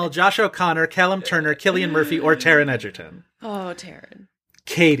O'Connell, Josh O'Connor, Callum Turner, Cillian Murphy, or Taron Egerton. Oh, Taron.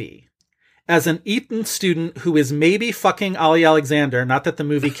 Katey. As an Eton student who is maybe fucking Ollie Alexander, not that the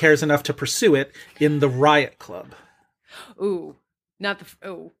movie cares enough to pursue it, in The Riot Club. Ooh. Not the...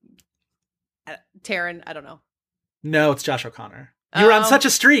 Oh. Taron, I don't know. No, it's Josh O'Connor. You're on such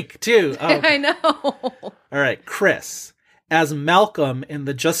a streak, too. Oh, okay. I know. All right, Chris. As Malcolm in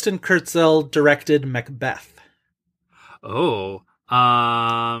the Justin Kurzel-directed Macbeth.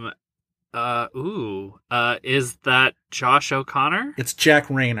 Is that Josh O'Connor? It's Jack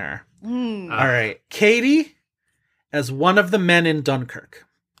Rayner. All right, Katey as one of the men in Dunkirk.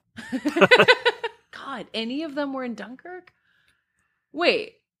 God, any of them were in Dunkirk?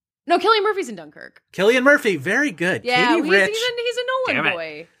 Wait. No, Cillian Murphy's in Dunkirk. Cillian Murphy, very good. Yeah, Katey Rich. he's a Nolan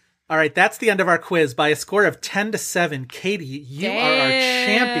boy. All right, that's the end of our quiz. By a score of 10-7, Katey, you are our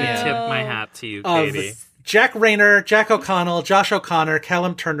champion. Tip my hat to you, Katey. Jack Rayner, Jack O'Connell, Josh O'Connor,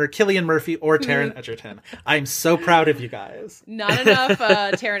 Callum Turner, Cillian Murphy, or Taron Egerton. I'm so proud of you guys. Not enough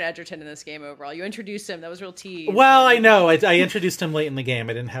Taron Egerton in this game overall. You introduced him. That was real tease. Well, I know. I introduced him late in the game.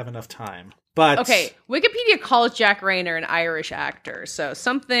 I didn't have enough time. But okay, Wikipedia calls Jack Rayner an Irish actor. So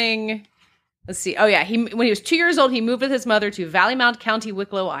something... Let's see. Oh, yeah. When he was 2 years old, he moved with his mother to Ballymount, County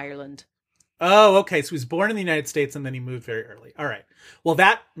Wicklow, Ireland. Oh, okay. So he was born in the United States and then he moved very early. All right. Well,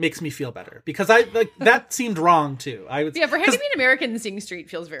 that makes me feel better because that seemed wrong too. For him to be an American in Sing Street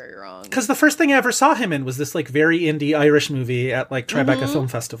feels very wrong. Because the first thing I ever saw him in was this like very indie Irish movie at like Tribeca Film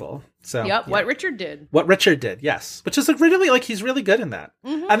Festival. So What Richard did. What Richard did, yes. Which is like really like he's really good in that.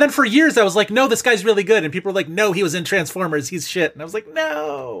 And then for years I was like, no, this guy's really good, and people were like, no, he was in Transformers, he's shit, and I was like,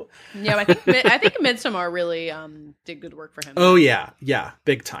 no. Yeah, I think Midsommar really did good work for him. Oh yeah,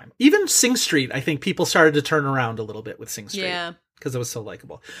 big time. Even Sing Street, I think people started to turn around a little bit with Sing Street. Yeah. Because it was so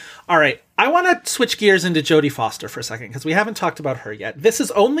likable. All right. I want to switch gears into Jodie Foster for a second because we haven't talked about her yet. This is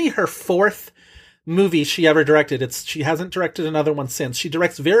only her 4th movie she ever directed. She hasn't directed another one since. She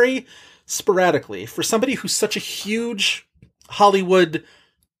directs very sporadically. For somebody who's such a huge Hollywood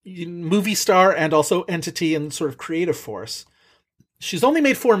movie star and also entity and sort of creative force, she's only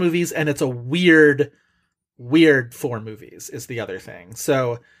made 4 movies, and it's a weird 4 movies is the other thing.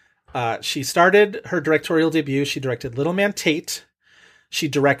 So she started her directorial debut. She directed Little Man Tate. She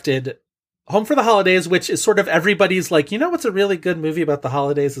directed Home for the Holidays, which is sort of everybody's like, you know what's a really good movie about the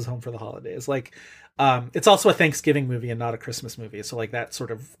holidays is Home for the Holidays. Like, it's also a Thanksgiving movie and not a Christmas movie. So like that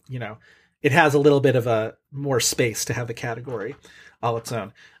sort of, it has a little bit of a more space to have the category all its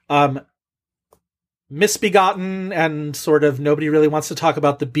own. Misbegotten and sort of nobody really wants to talk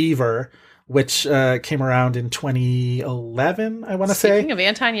about The Beaver, which came around in 2011, I want to say. Speaking of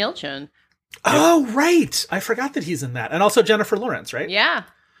Anton Yelchin. Oh, right. I forgot that he's in that. And also Jennifer Lawrence, right? Yeah.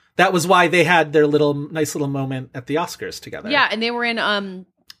 That was why they had their nice little moment at the Oscars together. Yeah, and they were in,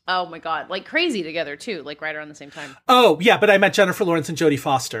 oh my God, like Crazy together too, like right around the same time. Oh, yeah, but I meant Jennifer Lawrence and Jodie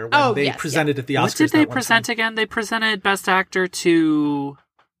Foster when they presented at the Oscars. What did they present again? They presented Best Actor to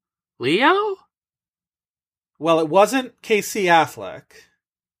Leo? Well, it wasn't Casey Affleck.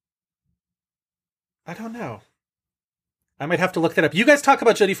 I don't know. I might have to look that up. You guys talk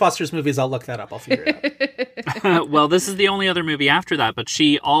about Jodie Foster's movies. I'll look that up. I'll figure it out. Well, this is the only other movie after that, but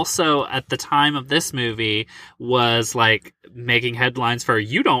she also, at the time of this movie, was like making headlines for,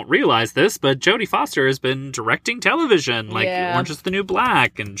 you don't realize this, but Jodie Foster has been directing television, like Orange is the New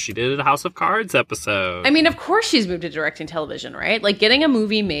Black, and she did a House of Cards episode. I mean, of course she's moved to directing television, right? Like getting a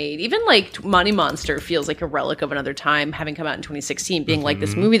movie made, even like Money Monster feels like a relic of another time, having come out in 2016, being like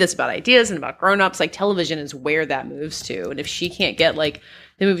this movie that's about ideas and about grown-ups. Like television is where that moves to. And if she can't get like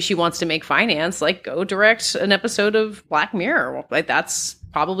the movie she wants to make finance, like go direct an episode of Black Mirror. Like that's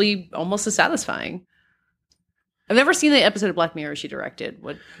probably almost as satisfying. I've never seen the episode of Black Mirror she directed.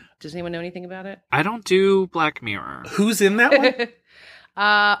 Does anyone know anything about it? I don't do Black Mirror. Who's in that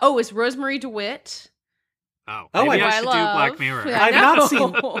one? It's Rosemary DeWitt. Maybe I should do Black Mirror.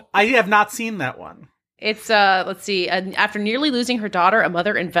 I have not seen that one. It's let's see. After nearly losing her daughter, a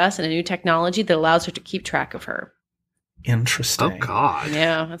mother invests in a new technology that allows her to keep track of her. Interesting. Oh God.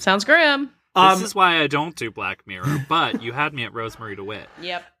 Yeah, that sounds grim. This is why I don't do Black Mirror, but you had me at Rosemary DeWitt.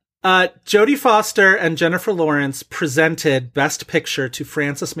 Yep. Jodie Foster and Jennifer Lawrence presented Best Picture to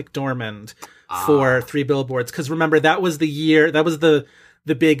Frances McDormand for 3 Billboards. Because remember, that was the year, that was the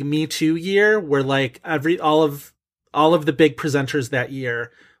big Me Too year, where like all of the big presenters that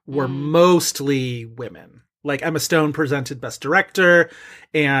year were mostly women. Like Emma Stone presented Best Director,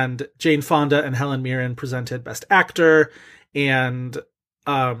 and Jane Fonda and Helen Mirren presented Best Actor, and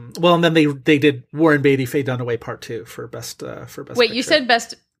and then they did Warren Beatty, Faye Dunaway Part 2 for Best Wait, Picture. You said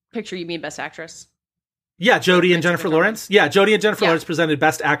Best Picture, you mean Best Actress? Yeah, Jodie and Jennifer Lawrence. Yeah, Jodie and Jennifer Lawrence presented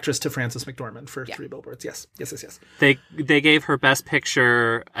Best Actress to Frances McDormand for 3 Billboards. Yes. They gave her Best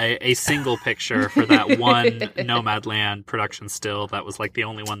Picture, a single picture for that one Nomadland production still. That was like the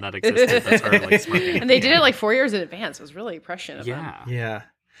only one that existed. That's her like smirking. And they did it like 4 years in advance. It was really prescient of them. Yeah.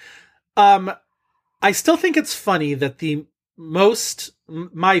 I still think it's funny that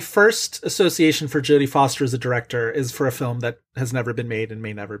my first association for Jodie Foster as a director is for a film that has never been made and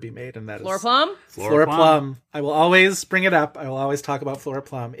may never be made, and that is Flora Plum? Flora Plum. I will always bring it up. I will always talk about Flora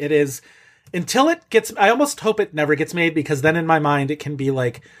Plum. It is, until it gets, I almost hope it never gets made, because then in my mind it can be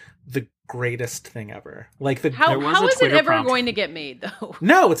like the greatest thing ever. Like how is it ever going to get made though?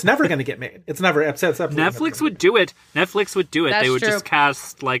 No, it's never going to get made. It's never. Netflix would do it. Netflix would do it. That's they would true. Just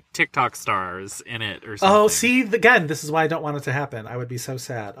cast like TikTok stars in it or something. Oh, see, again, this is why I don't want it to happen. I would be so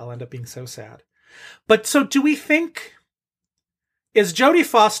sad. I'll end up being so sad. But so do we think, is Jodie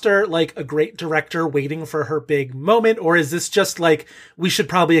Foster like a great director waiting for her big moment? Or is this just like, we should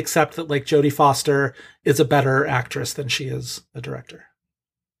probably accept that like Jodie Foster is a better actress than she is a director?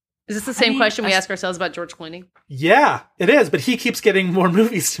 Is this the same question we ask ourselves about George Clooney? Yeah, it is, but he keeps getting more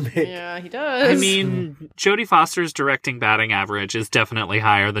movies to make. Yeah, he does. I mean, Jodie Foster's directing batting average is definitely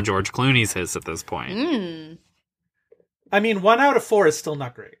higher than George Clooney's is at this point. I mean, 1 out of 4 is still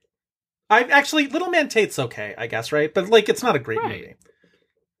not great. I actually, Little Man Tate's okay, I guess, right? But like, it's not a great movie.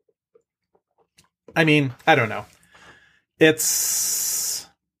 I mean, I don't know. It's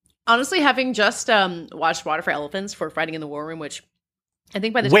honestly, having just watched Water for Elephants for Fighting in the War Room, which I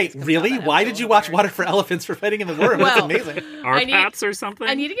think by the wait, really? Why did you watch Water for Elephants for Fighting in the War Room? That's amazing. Pats or something?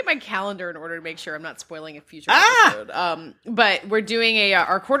 I need to get my calendar in order to make sure I'm not spoiling a future episode. But we're doing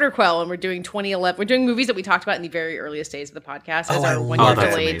our quarter quell, and we're doing 2011. We're doing movies that we talked about in the very earliest days of the podcast as our 1 year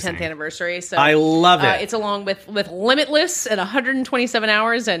delayed 10th anniversary. So I love it. It's along with Limitless and 127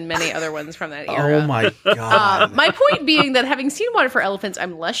 Hours and many other ones from that era. Oh my God. My point being that having seen Water for Elephants,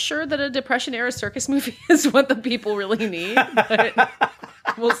 I'm less sure that a Depression era circus movie is what the people really need. But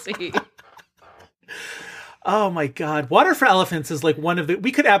we'll see. Oh my God. Water for Elephants is like one of the...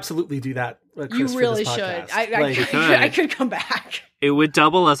 We could absolutely do that. You really should. I could come back. It would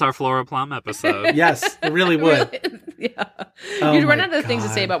double as our Flora Plum episode. Yes, it really would. Yeah. Oh You'd run out of things to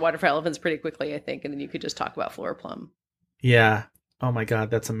say about Water for Elephants pretty quickly, I think, and then you could just talk about Flora Plum. Yeah. Oh my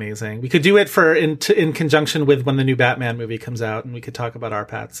God, that's amazing. We could do it for in conjunction with when the new Batman movie comes out, and we could talk about our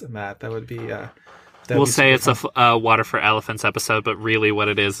pets and that. That would be... We'll say it's a Water for Elephants episode, but really what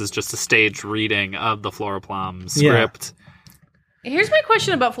it is just a staged reading of the Flora Plum script. Yeah. Here's my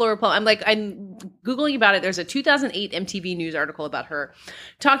question about Flora Plum. I'm Googling about it. There's a 2008 MTV News article about her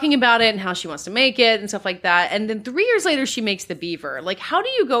talking about it and how she wants to make it and stuff like that. And then 3 years later, she makes The Beaver. Like, how do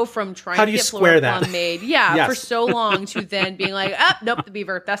you go from trying to get Flora Plum made for so long to then being like, nope, The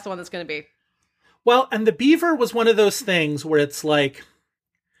Beaver. That's the one that's going to be. Well, and The Beaver was one of those things where it's like,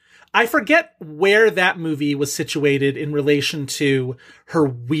 I forget where that movie was situated in relation to her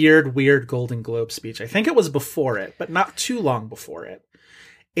weird Golden Globe speech. I think it was before it, but not too long before it.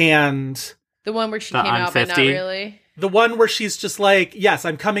 And the one where she came out, but not really. The one where she's just like, yes,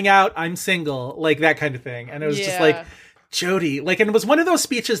 I'm coming out, I'm single, like that kind of thing. And it was just like, Jody, like, and it was one of those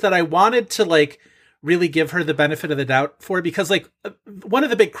speeches that I wanted to like really give her the benefit of the doubt for, because like one of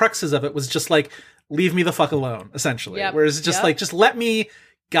the big cruxes of it was just like, leave me the fuck alone, essentially. Whereas just like, just let me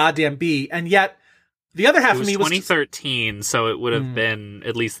goddamn be. And yet the other half of me was 2013, so it would have been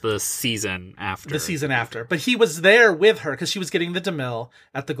at least the season after. But he was there with her because she was getting the DeMille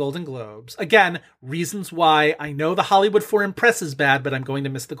at the Golden Globes. Again, reasons why I know the Hollywood Foreign Press is bad, but I'm going to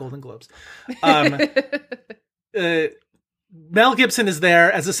miss the Golden Globes. Mel Gibson is there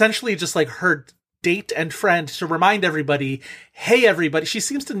as essentially just like her date and friend to remind everybody, hey, everybody. She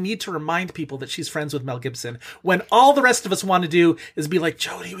seems to need to remind people that she's friends with Mel Gibson when all the rest of us want to do is be like,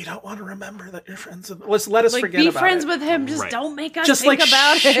 Jody, we don't want to remember that you're friends with him. Let us forget about it. Be friends with him. Just don't make us just think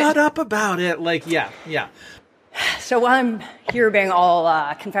about it. Shut up about it. Like, yeah. So I'm here being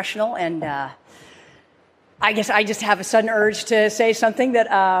all confessional, and I guess I just have a sudden urge to say something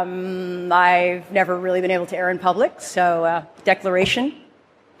that I've never really been able to air in public. So declaration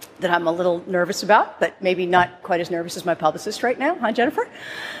that I'm a little nervous about, but maybe not quite as nervous as my publicist right now, huh, Jennifer?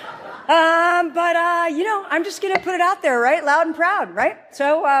 But I'm just going to put it out there, right? Loud and proud, right?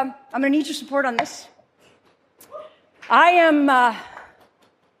 So I'm going to need your support on this. I am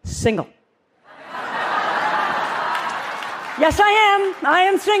single. Yes, I am. I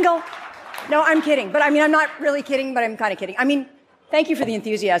am single. No, I'm kidding. But I mean, I'm not really kidding, but I'm kind of kidding. I mean, thank you for the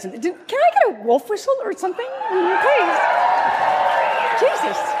enthusiasm. Can I get a wolf whistle or something? Please.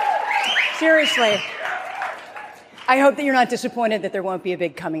 Jesus. Seriously. I hope that you're not disappointed that there won't be a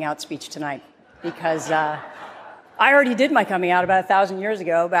big coming out speech tonight, because I already did my coming out about 1,000 years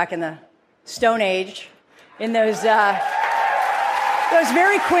ago, back in the Stone Age, in those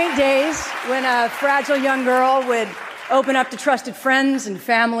very quaint days when a fragile young girl would open up to trusted friends and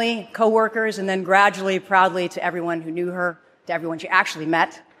family, co-workers, and then gradually, proudly to everyone who knew her, to everyone she actually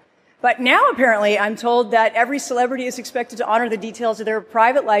met. But now, apparently, I'm told that every celebrity is expected to honor the details of their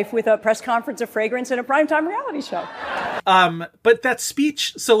private life with a press conference, a fragrance, and a primetime reality show. But that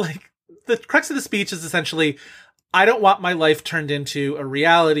speech, so like the crux of the speech is essentially, I don't want my life turned into a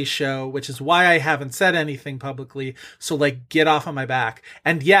reality show, which is why I haven't said anything publicly. So like, get off of my back.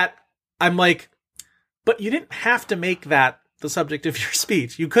 And yet I'm like, but you didn't have to make that the subject of your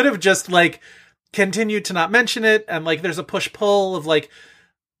speech. You could have just like continued to not mention it. And like, there's a push-pull of like,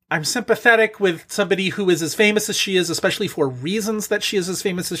 I'm sympathetic with somebody who is as famous as she is, especially for reasons that she is as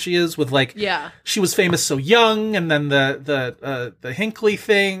famous as she is, with like, she was famous so young, and then the Hinckley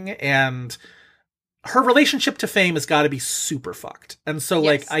thing, and her relationship to fame has got to be super fucked. And so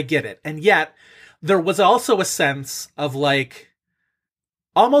like, I get it. And yet there was also a sense of like,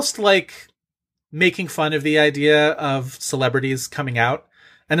 almost like making fun of the idea of celebrities coming out.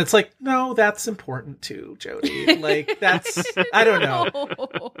 And it's like, no, that's important too, Jody. Like, that's, I don't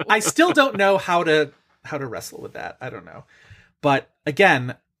know. I still don't know how to wrestle with that. I don't know. But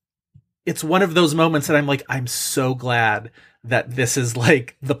again, it's one of those moments that I'm like, I'm so glad that this is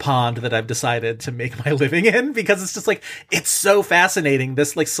like the pond that I've decided to make my living in, because it's just like, it's so fascinating.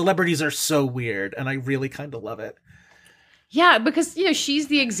 This, like, celebrities are so weird, and I really kind of love it. Yeah, because, you know, she's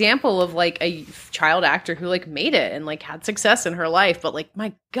the example of, like, a child actor who, like, made it and, like, had success in her life. But, like,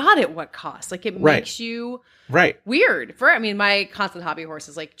 my God, at what cost? Like, it makes you weird. I mean, my constant hobby horse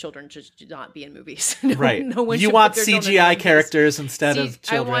is, like, children should not be in movies. No one You should want put their children CGI in movies. characters instead of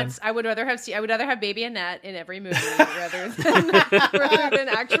children. I would rather have Baby Annette in every movie rather than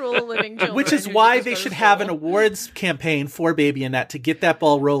actual living children. Which is why they should have an awards campaign for Baby Annette to get that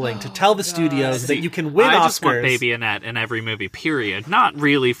ball rolling, to tell the studios that you can win Oscars. I just want Baby Annette in every movie, period. Not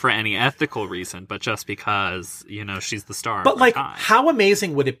really for any ethical reason, but just because, you know, she's the star. But, like, how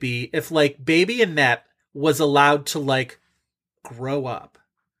amazing would it be if, like, Baby Annette was allowed to, like, grow up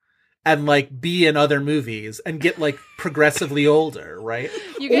and, like, be in other movies and get, like, progressively older, right?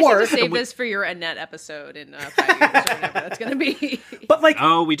 You guys have to save this for your Annette episode in 5 years or whatever that's going to be. But, like,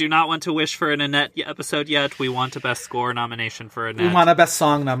 oh, we do not want to wish for an Annette episode yet. We want a Best Score nomination for Annette. We want a Best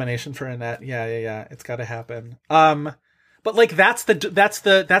Song nomination for Annette. Yeah. It's got to happen. But, like, that's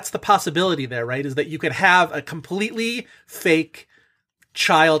the possibility there, right? Is that you could have a completely fake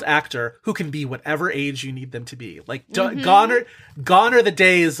child actor who can be whatever age you need them to be. Like, gone are the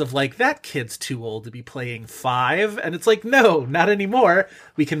days of, like, that kid's too old to be playing 5. And it's like, no, not anymore.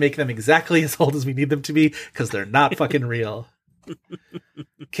 We can make them exactly as old as we need them to be, because they're not fucking real.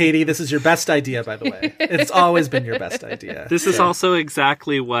 Katey, this is your best idea, by the way. It's always been your best idea. This is also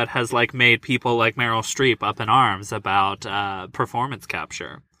exactly what has, like, made people like Meryl Streep up in arms about performance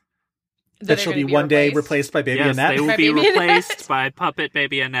capture. That she'll be one day replaced by Baby Annette? Yes, they will be replaced by puppet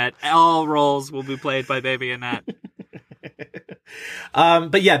Baby Annette. All roles will be played by Baby Annette.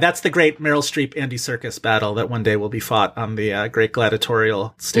 But yeah, that's the great Meryl Streep Andy Serkis battle that one day will be fought on the great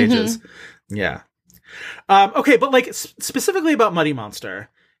gladiatorial stages. Yeah. Okay, but, like, specifically about Muddy Monster,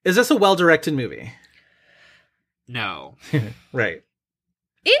 is this a well-directed movie? No. Right.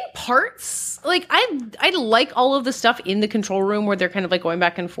 In parts, like, I like all of the stuff in the control room where they're kind of, like, going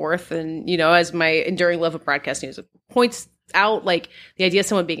back and forth, and, you know, as my enduring love of broadcast news points out, like, the idea of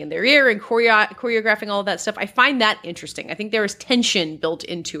someone being in their ear and choreographing all of that stuff, I find that interesting. I think there is tension built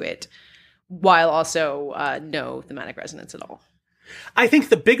into it, while also no thematic resonance at all. I think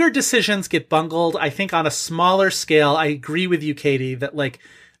the bigger decisions get bungled. I think on a smaller scale, I agree with you, Katey, that, like,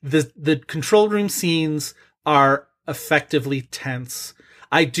 the control room scenes are effectively tense.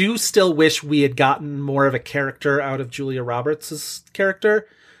 I do still wish we had gotten more of a character out of Julia Roberts' character,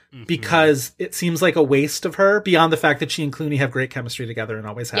 because it seems like a waste of her, beyond the fact that she and Clooney have great chemistry together and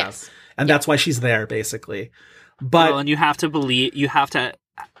always have. Yes. And that's why she's there, basically. But and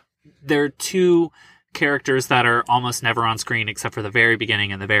there are two characters that are almost never on screen except for the very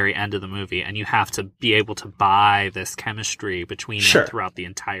beginning and the very end of the movie, and you have to be able to buy this chemistry between them throughout the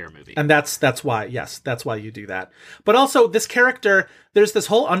entire movie. And that's why you do that. But also, this character, there's this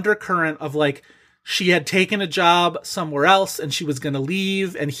whole undercurrent of, like, she had taken a job somewhere else and she was going to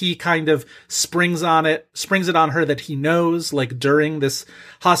leave, and he kind of springs it on her that he knows, like, during this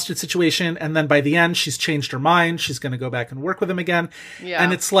hostage situation. And then by the end, she's changed her mind. She's going to go back and work with him again. Yeah.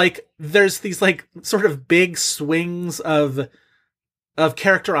 And it's like, there's these, like, sort of big swings of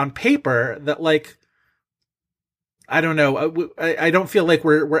character on paper that, like, I don't know. I don't feel like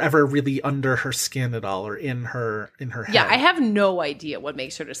we're ever really under her skin at all, or in her head. Yeah, I have no idea what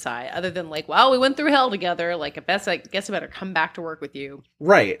makes her decide, other than, like, well, we went through hell together. Like, I guess I better come back to work with you.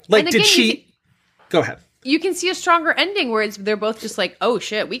 Right. Like, again, did she? Go ahead. You can see a stronger ending where they're both just like, oh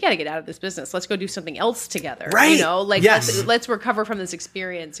shit, we got to get out of this business. Let's go do something else together. Right. You know, like, yes. let's recover from this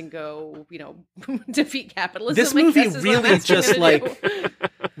experience and go, you know, defeat capitalism. This movie really just like,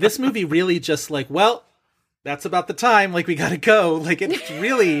 this movie really just like, well, that's about the time. Like, we got to go. Like, it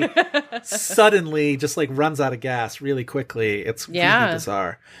really suddenly just, like, runs out of gas really quickly. It's really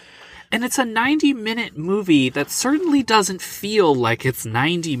bizarre. And it's a 90-minute movie that certainly doesn't feel like it's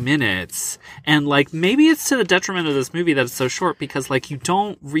 90 minutes. And, like, maybe it's to the detriment of this movie that it's so short, because, like, you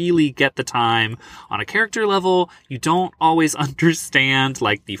don't really get the time on a character level. You don't always understand,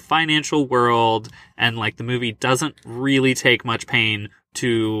 like, the financial world. And, like, the movie doesn't really take much pain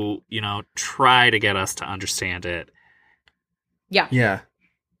to, you know, try to get us to understand it. Yeah. Yeah.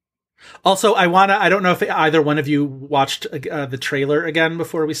 Also, I don't know if either one of you watched the trailer again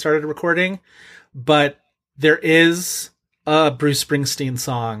before we started recording, but there is a Bruce Springsteen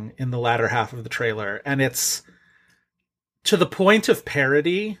song in the latter half of the trailer, and it's to the point of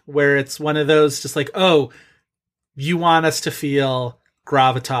parody, where it's one of those just like, oh, you want us to feel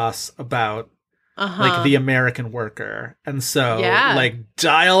gravitas about like the American worker. And so Yeah. like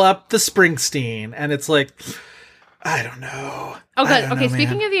dial up the Springsteen, and it's like, I don't know. Okay,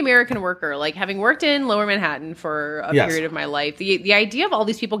 speaking of the American worker, like having worked in Lower Manhattan for a period of my life, the idea of all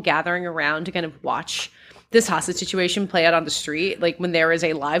these people gathering around to kind of watch this hostage situation play out on the street, like when there is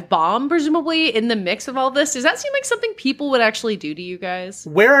a live bomb, presumably in the mix of all this, does that seem like something people would actually do to you guys?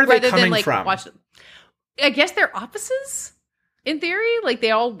 Where are they Rather coming than, like, from? Watch them? I guess their offices, in theory, like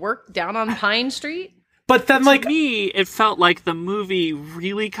they all work down on Pine Street. But then, like, to me, it felt like the movie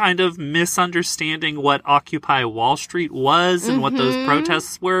really kind of misunderstanding what Occupy Wall Street was and what those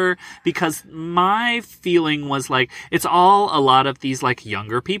protests were, because my feeling was like, it's all a lot of these like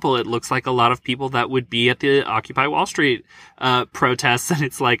younger people. It looks like a lot of people that would be at the Occupy Wall Street protests. And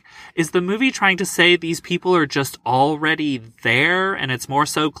it's like, is the movie trying to say these people are just already there? And it's more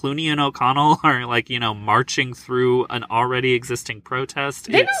so Clooney and O'Connell are like, you know, marching through an already existing protest.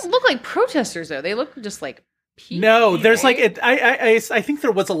 They don't look like protesters, though. They look just like people. No, there's like it. I think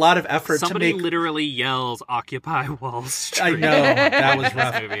there was a lot of effort Somebody to make. literally yells "Occupy Wall Street." I know that was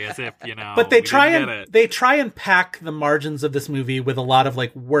rough. Movie, as if, you know, but they we try didn't and get it. pack the margins of this movie with a lot of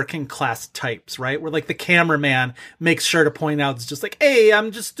like working class types, right? Where like the cameraman makes sure to point out, it's just like, hey,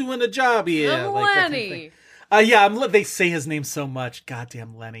 I'm just doing a job here. I'm like, that kind of Lenny. thing. They say his name so much.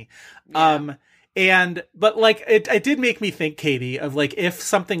 Goddamn Lenny. Yeah. But like it did make me think, Katey, of like if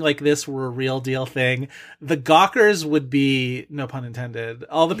something like this were a real deal thing, the gawkers would be, no pun intended,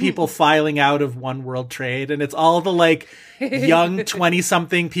 all the people filing out of One World Trade, and it's all the like young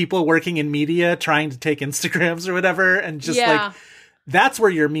 20-something people working in media trying to take Instagrams or whatever, and just like that's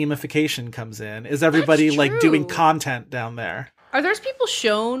where your memification comes in. Is everybody like doing content down there? Are those people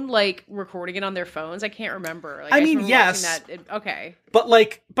shown like recording it on their phones? I can't remember. Like, I mean, remember yes. watching that. Okay.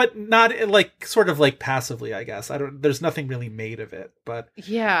 But not like sort of like passively, I guess. There's nothing really made of it, but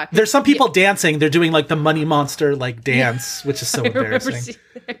yeah, there's some people dancing. They're doing like the Money Monster like dance, which is so embarrassing.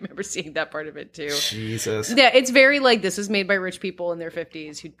 I remember seeing that part of it too. Jesus. Yeah, it's very like this is made by rich people in their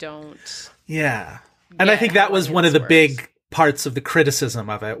 50s who don't. Yeah, and I think that was one of the big parts of the criticism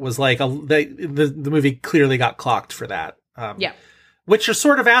of it was like the movie clearly got clocked for that. Which you're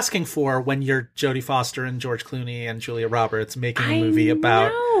sort of asking for when you're Jodie Foster and George Clooney and Julia Roberts making a movie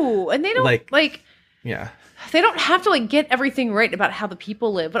about. And they don't like yeah, they don't have to like get everything right about how the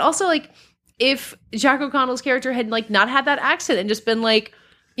people live, but also like if Jack O'Connell's character had like not had that accent and just been like,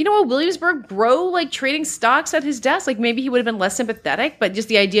 you know what, Williamsburg bro, like trading stocks at his desk, like maybe he would have been less sympathetic. But just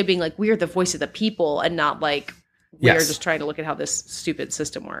the idea being like we're the voice of the people and not like we're just trying to look at how this stupid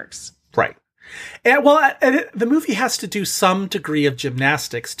system works, right? And the movie has to do some degree of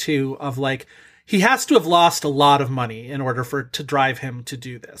gymnastics too, of like, he has to have lost a lot of money in order to drive him to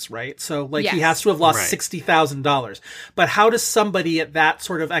do this, right? So like he has to have lost $60,000. But how does somebody at that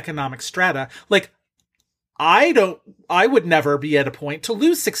sort of economic strata, like I would never be at a point to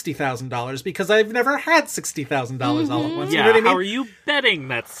lose $60,000 because I've never had $60,000 all at once. Yeah, you know what I mean? How are you betting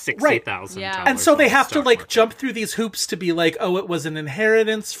that's $60,000? Yeah. And so they have to like jump through these hoops to be like, oh, it was an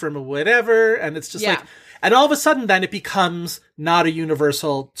inheritance from whatever. And it's just like, and all of a sudden then it becomes not a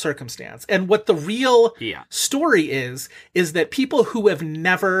universal circumstance. And what the real story is that people who have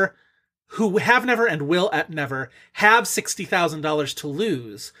never and will never have $60,000 to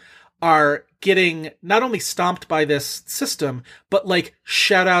lose are getting not only stomped by this system, but like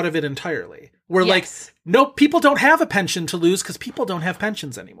shut out of it entirely. We're like, no, people don't have a pension to lose because people don't have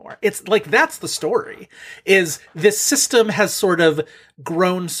pensions anymore. It's like, that's the story, is this system has sort of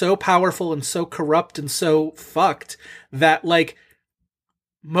grown so powerful and so corrupt and so fucked that like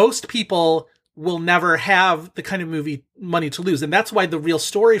most people will never have the kind of money to lose. And that's why the real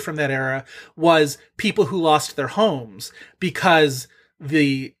story from that era was people who lost their homes because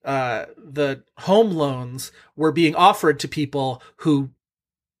the home loans were being offered to people who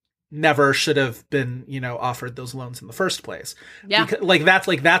never should have been, offered those loans in the first place. Yeah.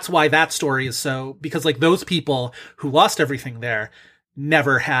 That's why that story is so, because like those people who lost everything there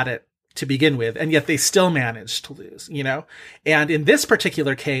never had it to begin with. And yet they still managed to lose, and in this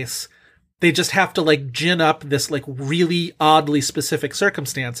particular case, they just have to like gin up this like really oddly specific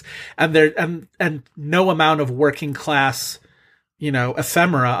circumstance. And and no amount of working class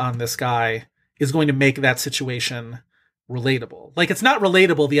ephemera on this guy is going to make that situation relatable. Like, it's not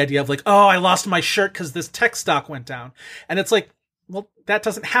relatable, the idea of like, oh, I lost my shirt because this tech stock went down. And it's like, well, that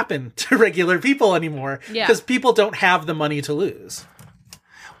doesn't happen to regular people anymore because people don't have the money to lose.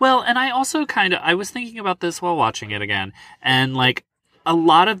 Well, and I also I was thinking about this while watching it again. And like, a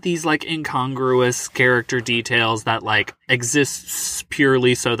lot of these like incongruous character details that like exists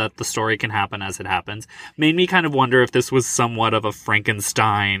purely so that the story can happen as it happens made me kind of wonder if this was somewhat of a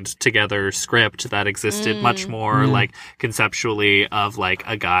Frankensteined together script that existed much more like conceptually of like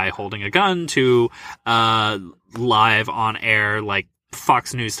a guy holding a gun to live on air like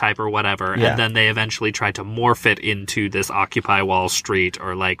Fox News type or whatever, and then they eventually tried to morph it into this Occupy Wall Street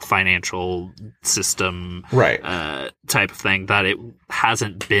or like financial system type of thing that it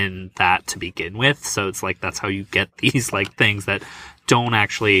hasn't been that to begin with. So it's like that's how you get these like things that don't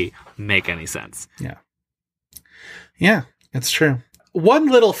actually make any sense. Yeah, it's true. One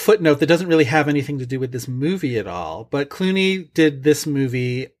little footnote that doesn't really have anything to do with this movie at all, but Clooney did this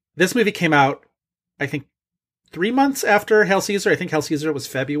movie. This movie came out, I think, 3 months after Hail Caesar. I think Hail Caesar was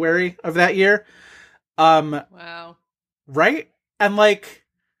February of that year. Wow. Right? And like,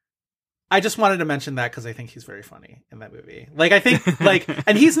 I just wanted to mention that because I think he's very funny in that movie. Like, I think like,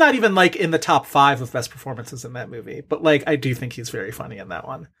 and he's not even like in the top 5 of best performances in that movie, but like, I do think he's very funny in that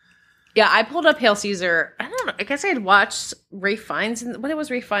one. Yeah, I pulled up Hail Caesar. I don't know. I guess I had watched Ray Fiennes. What was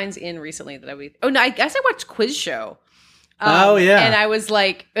Ray Fiennes in recently that I would? Oh no, I guess I watched Quiz Show. And I was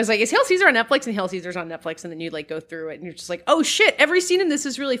like, is Hail Caesar on Netflix? And Hail Caesar's on Netflix, and then you like go through it, and you're just like, oh shit, every scene in this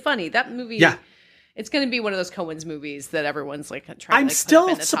is really funny. That movie, it's going to be one of those Coen's movies that everyone's like trying. I'm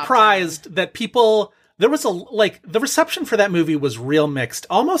still surprised that people. There was the reception for that movie was real mixed,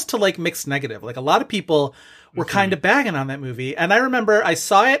 almost to like mixed negative. Like a lot of people were kind of bagging on that movie, and I remember I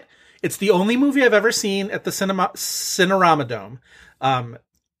saw it. It's the only movie I've ever seen at the Cinerama Dome.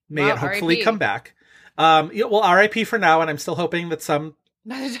 May it hopefully come back. Well, RIP for now, and I'm still hoping that some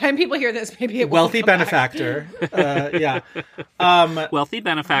by the time people hear this, maybe it wealthy benefactor, wealthy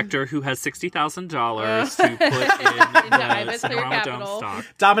benefactor who has $60,000 to put in the Cinerama Dome stock.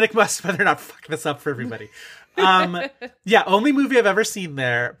 Dominic must better not fuck this up for everybody. Only movie I've ever seen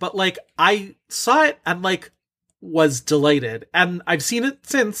there, but like I saw it and like was delighted, and I've seen it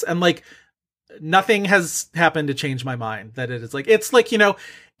since, and like nothing has happened to change my mind that it is like it's like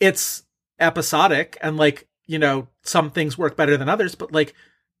it's episodic and like some things work better than others, but like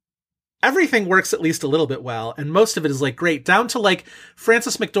everything works at least a little bit well, and most of it is like great, down to like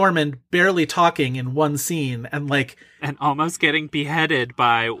Frances McDormand barely talking in one scene and almost getting beheaded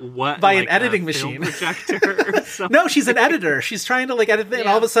by an editing machine projector. No, she's an editor. She's trying to like edit it, and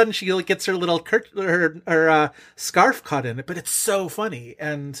all of a sudden she like gets her little scarf caught in it, but it's so funny.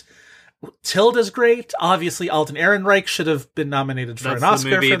 And Tilda's great. Obviously, Alden Ehrenreich should have been nominated for an Oscar for that. That's the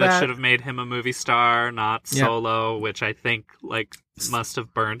movie that should have made him a movie star, not Solo, which I think like must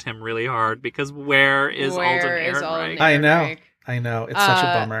have burned him really hard, because where is Alden Ehrenreich? I know. It's such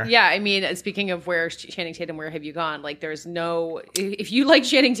a bummer. Yeah, I mean, speaking of where Channing Tatum, where have you gone? Like, there's no... If you like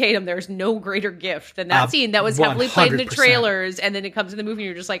Channing Tatum, there's no greater gift than that scene that was heavily played in the trailers, and then it comes in the movie and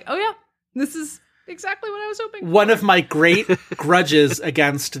you're just like, oh yeah, this is exactly what I was hoping for. One of my great grudges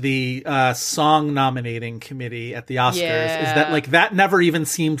against the song nominating committee at the Oscars is that like that never even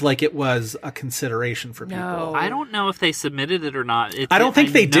seemed like it was a consideration for people. I don't know if they submitted it or not. I don't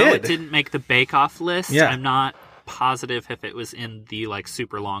think they did. It didn't make the bake-off list. Yeah. I'm not positive if it was in the like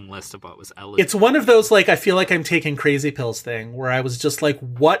super long list of what was eligible. It's one of those like I feel like I'm taking crazy pills thing where I was just like,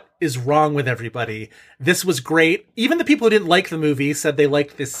 what is wrong with everybody? This was great. Even the people who didn't like the movie said they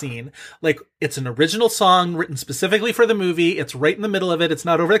liked this scene. Like, it's an original song written specifically for the movie. It's right in the middle of it. It's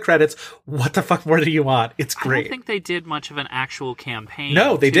not over the credits. What the fuck more do you want? It's great. I don't think they did much of an actual campaign.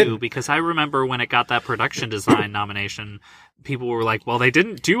 No, they didn't. Because I remember when it got that production design nomination, people were like, well, they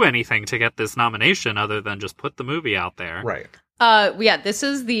didn't do anything to get this nomination other than just put the movie out there. Right. This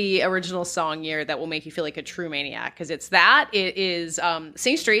is the original song year that will make you feel like a true maniac, because it's that. It is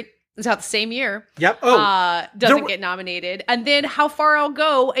Sing Street. It's out the same year. Yep. Doesn't get nominated. And then How Far I'll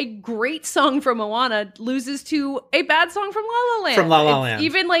Go, a great song from Moana, loses to a bad song from La La Land. From La La Land.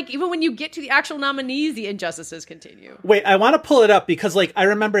 Even when you get to the actual nominees, the injustices continue. Wait, I want to pull it up because like I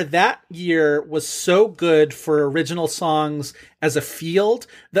remember that year was so good for original songs as a field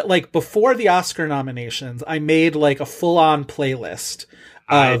that like before the Oscar nominations, I made like a full-on playlist.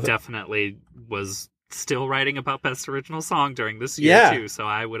 I definitely was still writing about Best Original Song during this year too, so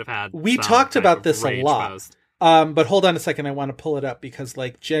I would have had we talked about this a lot. But hold on a second, I want to pull it up because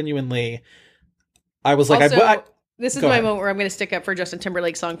like genuinely I was like also, this is my moment where I'm going to stick up for Justin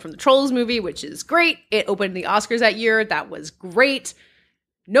Timberlake's song from the Trolls movie, which is great. It opened the Oscars that year. That was great.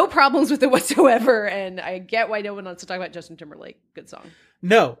 No problems with it whatsoever, and I get why no one wants to talk about Justin Timberlake. Good song.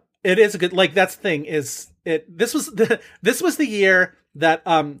 No, it is a good, like that's the thing is it this was the year that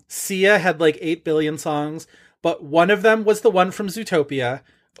Sia had like 8 billion songs, but one of them was the one from Zootopia,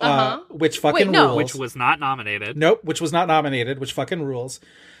 which fucking no. rules. Which was not nominated. Nope, which was not nominated, which fucking rules.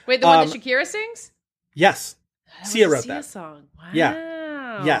 Wait, the one that Shakira sings? Yes. Sia wrote that. Song. Wow.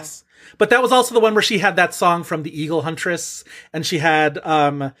 Yeah. Yes. But that was also the one where she had that song from the Eagle Huntress, and she had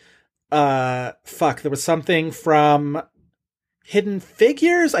there was something from Hidden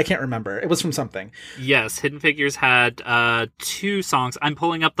Figures? I can't remember. It was from something. Yes, Hidden Figures had 2 songs. I'm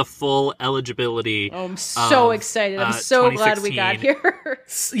pulling up the full eligibility. Oh, I'm so excited. I'm so glad we got here.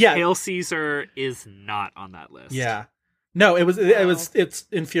 Yeah. Hail Caesar is not on that list. Yeah. No, it's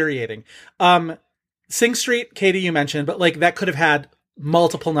infuriating. Sing Street, Katey, you mentioned, but like that could have had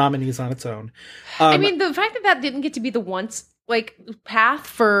multiple nominees on its own. I mean, the fact that didn't get to be the once path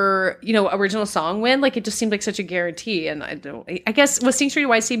for original song win, like it just seemed like such a guarantee. And I guess was Sing Street a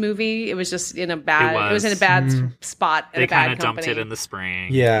YC movie? It was just in a bad. It was in a bad spot. They kind of dumped it in the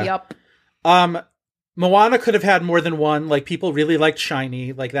spring. Yeah. Yep. Moana could have had more than one. Like people really liked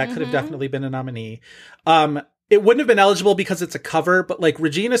Shiny. Like that could have definitely been a nominee. It wouldn't have been eligible because it's a cover, but like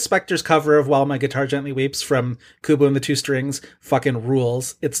Regina Spektor's cover of While My Guitar Gently Weeps from Kubo and the Two Strings fucking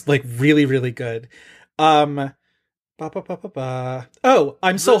rules. It's like really, really good. Oh,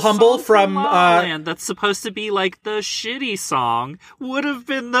 I'm So Humble from La La Land that's supposed to be like the shitty song would have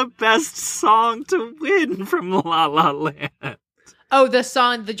been the best song to win from La La Land. Oh,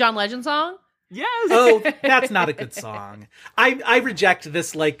 the John Legend song? Yes. Oh, that's not a good song. I reject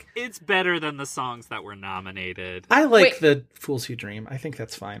this. Like, it's better than the songs that were nominated. I like the Fools Who Dream. I think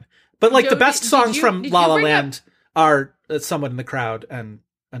that's fine. But like the best songs from La La Land are Someone in the Crowd and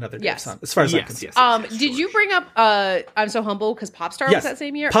Another Day song, as far as I'm concerned. Did you bring up I'm So Humble because Popstar was that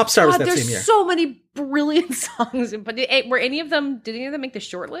same year? Popstar was that same year. There's so many brilliant songs. But did any of them make the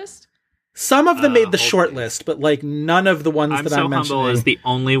short list? Some of them made the short list, but like none of the ones that I'm mentioning. I'm So Humble is the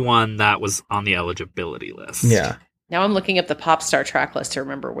only one that was on the eligibility list. Yeah. Now I'm looking up the Popstar track list to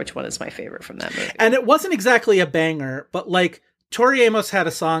remember which one is my favorite from that movie. And it wasn't exactly a banger, but like Tori Amos had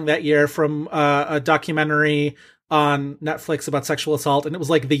a song that year from a documentary on Netflix about sexual assault, and it was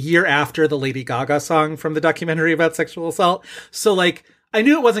like the year after the Lady Gaga song from the documentary about sexual assault. So like I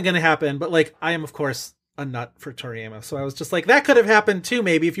knew it wasn't going to happen, but like I am of course a nut for Tori Amos. So I was just like, that could have happened too,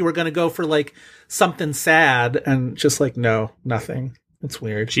 maybe if you were going to go for like something sad, and just like, no, nothing. It's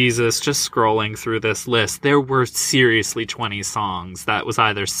weird. Jesus, just scrolling through this list, there were seriously 20 songs that was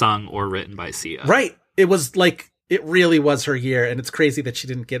either sung or written by Sia. Right. It was like, it really was her year, and it's crazy that she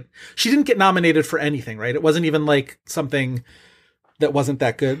didn't get nominated for anything, right? It wasn't even like something that wasn't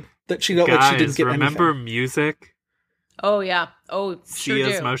that good that she got. Guys, like she didn't get remember anything. Music? Oh yeah. Oh, sure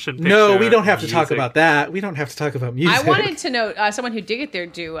Sia's do. motion picture. No, we don't have to talk about that. We don't have to talk about music. I wanted to note someone who did get there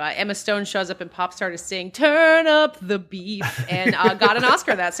do. Emma Stone shows up in Popstar to sing "Turn Up the Beef" and got an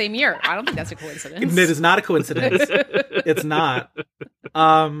Oscar that same year. I don't think that's a coincidence. It is not a coincidence. It's not.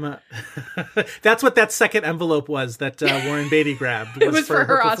 That's what that second envelope was that Warren Beatty grabbed. It was for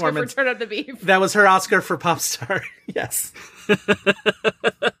her Oscar for performance. "Turn Up the Beef." That was her Oscar for Popstar. Yes.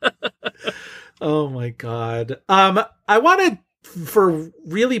 Oh my God. I wanted for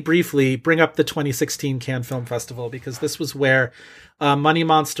really briefly bring up the 2016 Cannes Film Festival, because this was where Money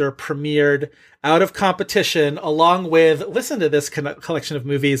Monster premiered Out of Competition, along with, listen to this collection of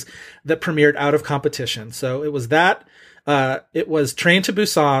movies that premiered Out of Competition. So it was that, it was Train to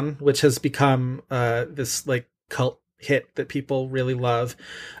Busan, which has become this like cult hit that people really love.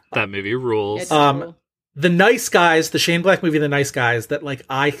 That movie rules. The Nice Guys, the Shane Black movie, The Nice Guys, that like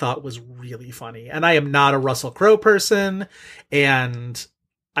I thought was really funny. And I am not a Russell Crowe person. And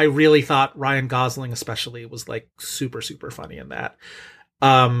I really thought Ryan Gosling especially was like super, super funny in that.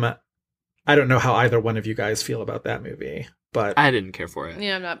 I don't know how either one of you guys feel about that movie, but I didn't care for it.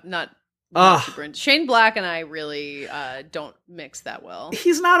 Yeah, I'm not super into Shane Black, and I really don't mix that well.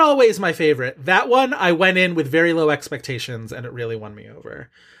 He's not always my favorite. That one I went in with very low expectations, and it really won me over.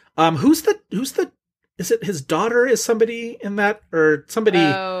 Who's the is it his daughter is somebody in that, or somebody?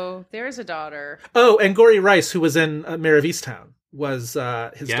 Oh, there's a daughter. Oh, and Gory Rice, who was in Mayor of Easttown, was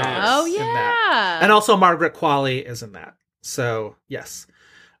his daughter. Oh, yeah. In that. And also Margaret Qualley is in that. So, yes.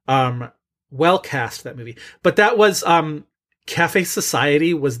 Well cast, that movie. But that was Cafe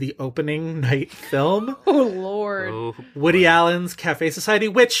Society was the opening night film. Oh, Lord. Woody Allen's Cafe Society,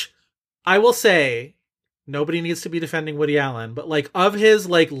 which I will say, nobody needs to be defending Woody Allen, but like of his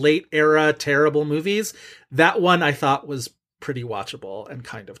like late era terrible movies, that one I thought was pretty watchable and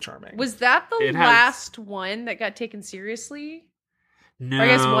kind of charming. Was that the last one that got taken seriously? No, or I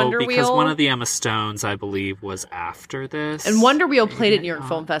guess Wonder because Wheel? one of the Emma Stones, I believe, was after this. And Wonder Wheel played at New York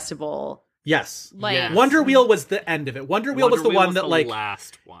Film Festival Yes. Like Yes. Wonder Wheel was the end of it. Wonder Wheel was the one that like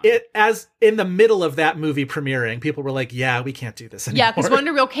last one. it as in the middle of that movie premiering, people were like, "Yeah, we can't do this anymore." Yeah, because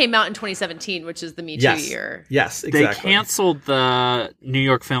Wonder Wheel came out in 2017, which is the Me Too year. Yes, exactly. They canceled the New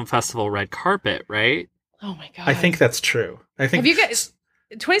York Film Festival red carpet, right? Oh my god! I think that's true. I think Have you guys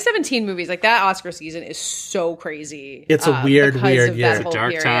 2017 movies like that Oscar season is so crazy. It's a weird because year. Of that It's a whole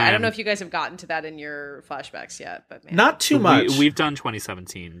dark period. time. I don't know if you guys have gotten to that in your flashbacks yet, but man. not too much. We've done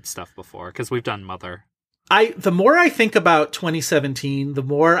 2017 stuff before because we've done Mother. The more I think about 2017, the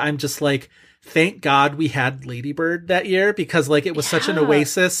more I'm just like, thank God we had Lady Bird that year, because like it was such an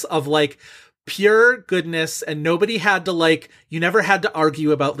oasis of like pure goodness, and nobody had to like, you never had to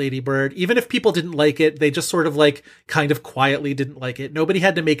argue about Lady Bird. Even if people didn't like it, they just sort of like kind of quietly didn't like it. Nobody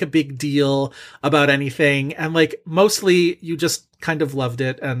had to make a big deal about anything. And like mostly you just kind of loved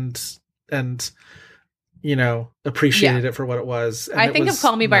it and you know, appreciated it for what it was. And I think of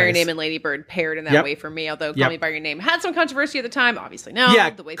Call Me by Your nice. Name and Lady Bird paired in that way for me, although Call Me by Your Name had some controversy at the time. Obviously, no. Yeah,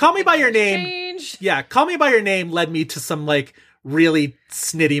 the way Call Me by Your things Name. changed. Yeah, Call Me by Your Name led me to some like really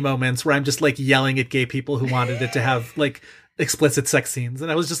snitty moments where I'm just like yelling at gay people who wanted it to have like explicit sex scenes,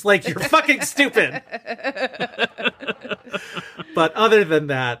 and I was just like, "You're fucking stupid." But other than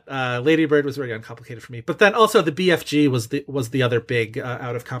that, Lady Bird was very uncomplicated for me. But then also the BFG was the other big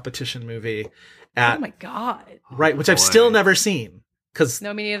out of competition movie. Oh my god! Right, which I've still never seen because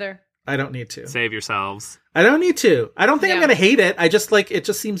No, me neither. I don't need to. Save yourselves. I don't need to. I don't think I'm going to hate it. I just like it.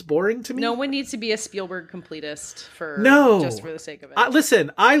 Just seems boring to me. No one needs to be a Spielberg completist for just for the sake of it.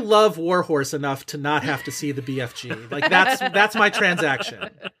 Listen, I love Warhorse enough to not have to see the BFG. Like that's my transaction.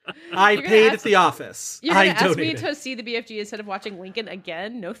 I paid at the office. You're going I to ask me donated. to see the BFG instead of watching Lincoln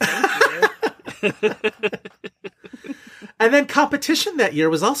again? No, thank you. And then competition that year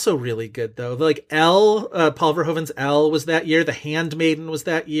was also really good, though. Like Paul Verhoeven's Elle was that year. The Handmaiden was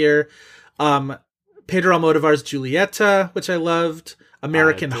that year. Pedro Almodovar's Julieta, which I loved.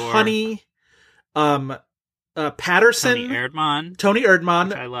 American Honey. Patterson. Tony Erdmann.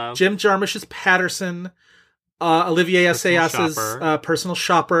 Which I love. Jim Jarmusch's Patterson. Olivier Assayas's Personal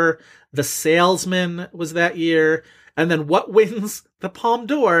Shopper. The Salesman was that year. And then what wins the Palme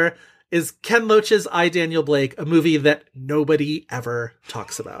d'Or is Ken Loach's I, Daniel Blake, a movie that nobody ever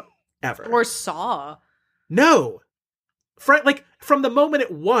talks about. Ever. Or saw. No. From the moment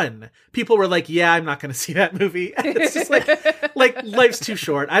it won, people were like, yeah, I'm not going to see that movie. And it's just like life's too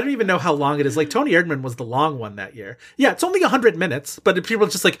short. I don't even know how long it is. Like Tony Erdmann was the long one that year. Yeah, it's only 100 minutes, but people are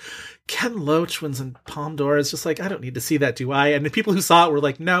just like, Ken Loach wins in Palme d'Or. It's just like, I don't need to see that, do I? And the people who saw it were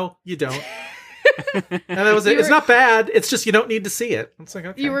like, no, you don't. And that was it. It's not bad. It's just you don't need to see it. It's like,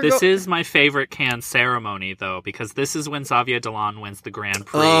 okay. This is my favorite Cannes ceremony, though, because this is when Xavier Dolan wins the Grand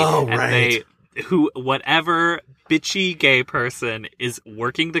Prix. Oh, and right. Whatever bitchy gay person is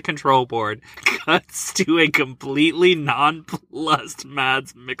working the control board cuts to a completely nonplussed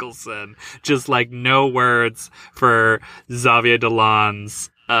Mads Mikkelsen. Just like no words for Xavier Dolan's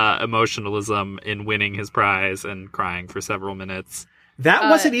emotionalism in winning his prize and crying for several minutes. That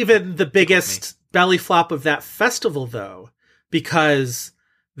wasn't even the biggest belly flop of that festival, though, because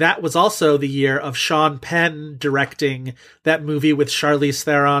that was also the year of Sean Penn directing that movie with Charlize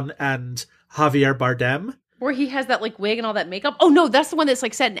Theron and Javier Bardem. Where he has that like wig and all that makeup. Oh no, that's the one that's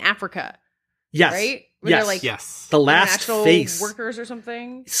like set in Africa. Yes. Right? Where Yes. they're like Yes. The Last actual Face. workers or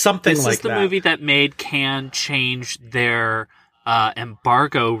something. Something This like is the that. movie that made Cannes change their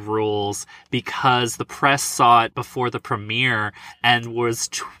embargo rules because the press saw it before the premiere and was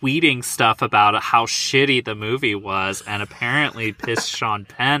tweeting stuff about how shitty the movie was, and apparently pissed Sean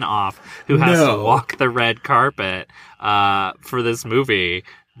Penn off, who has to walk the red carpet for this movie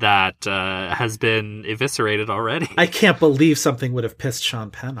that has been eviscerated already. I can't believe something would have pissed Sean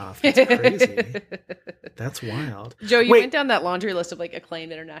Penn off. That's crazy. That's wild. Joe, you went down that laundry list of like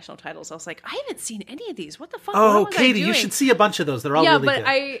acclaimed international titles. I was like, I haven't seen any of these. What the fuck? Oh, what was I Katey, you doing? should see a bunch of those. They're all really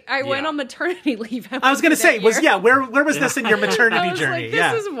good. I went on maternity leave. I was going to say, where was this in your maternity I was journey? Like,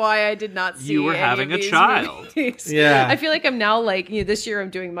 this is why I did not see. You were any having of a these child. movies. Yeah. I feel like I'm now like this year I'm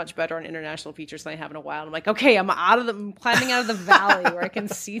doing much better on international features than I have in a while. I'm like, okay, I'm climbing out of the valley where I can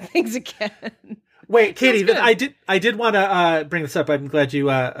see things again. Wait, Katey, I did want to bring this up. I'm glad you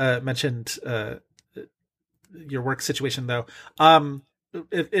mentioned your work situation, though.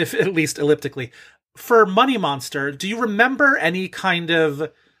 If at least elliptically, for Money Monster, do you remember any kind of?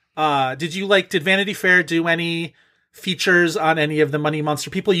 Did Vanity Fair do any features on any of the Money Monster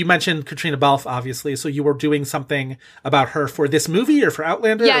people? You mentioned Katrina Balfe, obviously, so you were doing something about her for this movie or for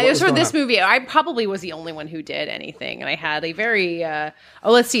Outlander? Yeah, it was for this movie. I probably was the only one who did anything, and I had a very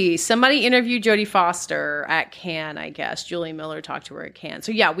let's see, somebody interviewed Jodie Foster at Cannes, I guess. Julie Miller talked to her at Cannes.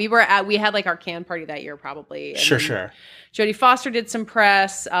 So yeah, we had like our Cannes party that year probably. Sure. Jodie Foster did some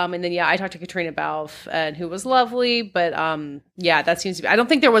press, and then I talked to Katrina Balfe, and who was lovely, but that seems to be. I don't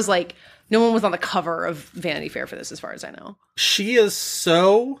think there was like. No one was on the cover of Vanity Fair for this, as far as I know. She is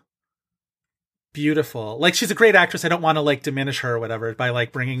so beautiful. Like, she's a great actress. I don't want to like diminish her or whatever by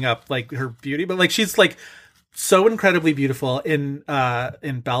like bringing up like her beauty, but like she's like so incredibly beautiful in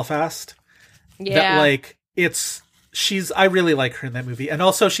Belfast. Yeah, that like I really like her in that movie. And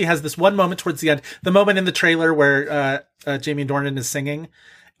also she has this one moment towards the end, the moment in the trailer where Jamie Dornan is singing.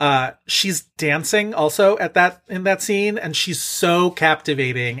 She's dancing also in that scene, and she's so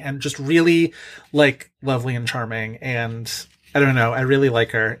captivating and just really like lovely and charming. And I don't know, I really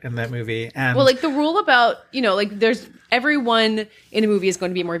like her in that movie. And well, like the rule about, like there's everyone in a movie is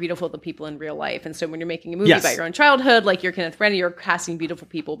going to be more beautiful than people in real life. And so when you're making a movie about your own childhood, like you're Kenneth Branagh, you're casting beautiful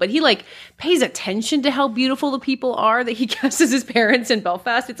people, but he like pays attention to how beautiful the people are that he casts as his parents in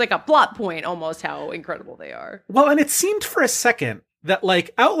Belfast. It's like a plot point almost how incredible they are. Well, and it seemed for a second that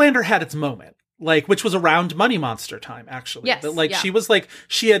like Outlander had its moment, like, which was around Money Monster time, actually. Yes. That, like, she was like,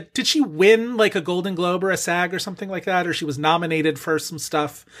 did she win like a Golden Globe or a SAG or something like that? Or she was nominated for some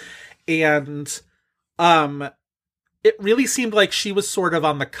stuff. And, it really seemed like she was sort of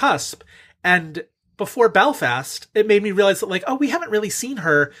on the cusp. And before Belfast, it made me realize that like, we haven't really seen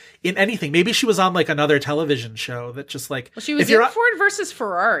her in anything. Maybe she was on like another television show that just like, well, she was in Ford versus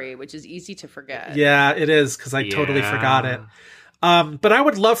Ferrari, which is easy to forget. Yeah, it is. 'Cause I totally forgot it. But I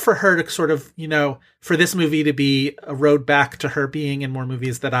would love for her to sort of, for this movie to be a road back to her being in more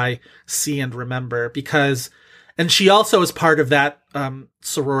movies that I see and remember, and she also is part of that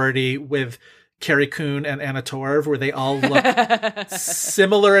sorority with Carrie Coon and Anna Torv, where they all look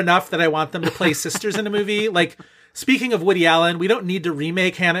similar enough that I want them to play sisters in a movie. Like, speaking of Woody Allen, we don't need to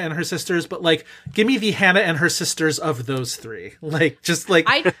remake Hannah and her sisters, but like, give me the Hannah and her sisters of those three. Like, just like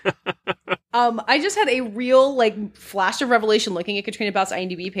I just had a real like flash of revelation looking at Katrina Balfe's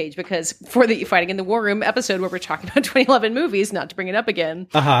IMDb page, because for the Fighting in the War Room episode where we're talking about 2011 movies, not to bring it up again,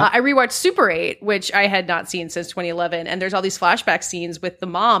 I rewatched Super 8, which I had not seen since 2011, and there's all these flashback scenes with the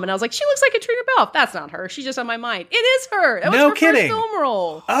mom, and I was like, she looks like Katrina Balfe. That's not her. She's just on my mind. It is her. That was her kidding. first film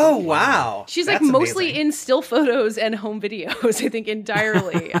role. Oh wow, she's like mostly in still photos and home videos. I think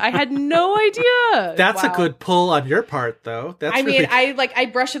entirely. I had no idea. That's a good pull on your part, though.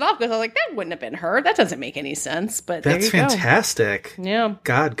 I brush it off because I was like, that wouldn't have been her. That doesn't make any sense. But that's fantastic. Yeah.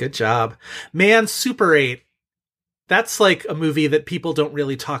 God, good job. Man, Super 8. That's like a movie that people don't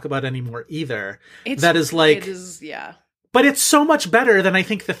really talk about anymore either. Yeah. But it's so much better than I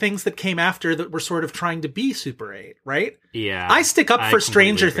think the things that came after that were sort of trying to be Super 8, right? Yeah. I stick up for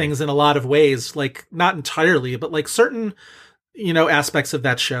Stranger Things in a lot of ways, like not entirely, but like certain, aspects of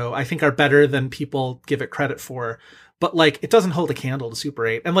that show I think are better than people give it credit for. But like, it doesn't hold a candle to Super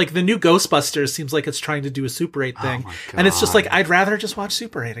 8. And like the new Ghostbusters seems like it's trying to do a Super 8 thing. And it's just like, I'd rather just watch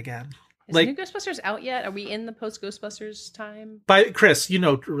Super 8 again. Is the new Ghostbusters out yet? Are we in the post-Ghostbusters time? By Chris,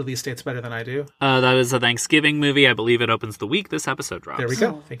 release dates better than I do. That is a Thanksgiving movie. I believe it opens the week this episode drops. There we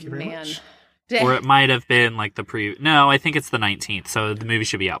go. Thank you very much. Or it might have been like No, I think it's the 19th, so the movie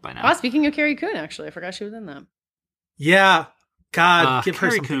should be out by now. Oh, speaking of Carrie Coon, actually, I forgot she was in that. Yeah. God, give her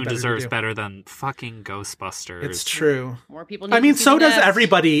Carrie something Coon better deserves to do. better than fucking Ghostbusters. It's true. More people. So does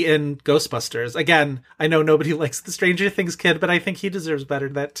everybody in Ghostbusters. Again, I know nobody likes the Stranger Things kid, but I think he deserves better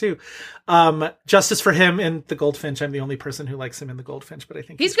than that too. Justice for him in The Goldfinch. I'm the only person who likes him in The Goldfinch, but I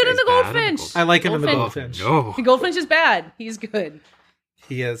think he's good in The Goldfinch. I like him in The Goldfinch. No. The Goldfinch is bad. He's good.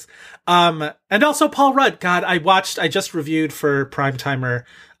 He is. And also Paul Rudd. God, I just reviewed for Primetimer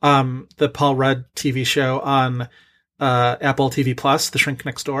the Paul Rudd TV show on Apple TV Plus, The Shrink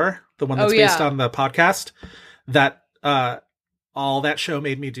Next Door, the one that's based on the podcast. That all that show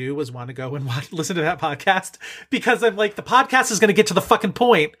made me do was want to go and listen to that podcast, because I'm like, the podcast is going to get to the fucking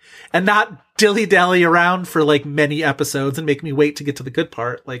point and not dilly-dally around for like many episodes and make me wait to get to the good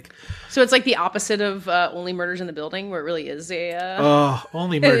part. Like, so it's like the opposite of Only Murders in the Building, where it really is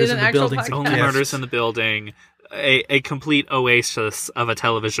Only Murders in the Building. Only Murders in the Building, a complete oasis of a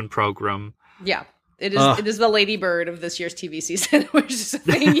television program. Yeah. It is the Ladybird of this year's TV season, which is a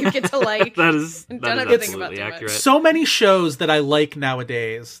thing you get to like. that is absolutely accurate. So many shows that I like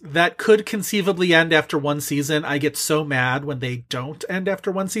nowadays that could conceivably end after one season. I get so mad when they don't end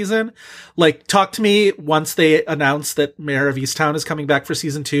after one season. Like, talk to me once they announce that Mayor of Easttown is coming back for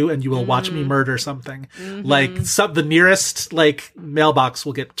season 2, and you will watch me murder something. Like, the nearest like mailbox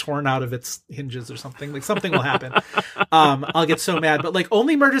will get torn out of its hinges or something. Like, something will happen. I'll get so mad. But like,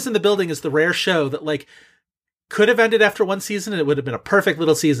 Only Murders in the Building is the rare show that like could have ended after one season and it would have been a perfect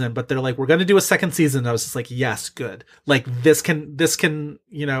little season, but they're like, we're going to do a second season. And I was just like, yes, good. Like, this can,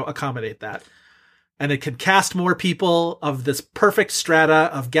 you know, accommodate that. And it can cast more people of this perfect strata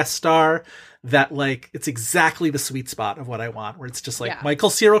of guest star that like, it's exactly the sweet spot of what I want, where it's just like Michael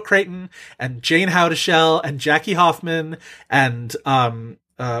Cyril Creighton and Jane Howdeshell and Jackie Hoffman and,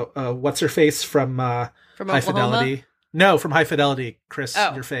 what's her face from High Fidelity? No, from High Fidelity, Chris,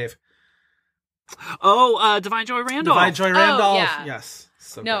 your fave. Oh, Divine Joy Randolph. Divine Joy Randolph. Oh, yeah. Yes.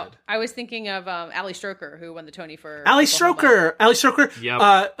 So no, good. I was thinking of Ali Stroker, who won the Tony for Ali Oklahoma. Stroker. Yep.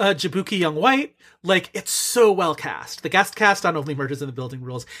 Jabuki Young White. Like, it's so well cast. The guest cast on Only Murders in the Building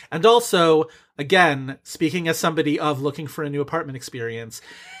rules. And again, speaking as somebody of looking for a new apartment experience,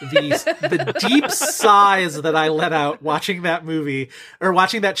 the deep sighs that I let out watching that movie or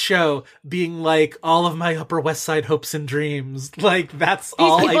watching that show, being like all of my Upper West Side hopes and dreams. Like, that's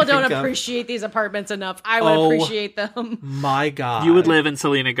all I think These people don't of. appreciate these apartments enough. I would appreciate them. My God. You would live in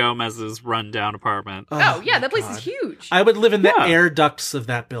Selena Gomez's rundown apartment. Oh yeah, that place is huge. I would live in the air ducts of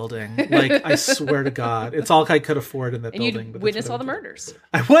that building. Like, I swear to God, it's all I could afford in that and building. You'd witness all the murders.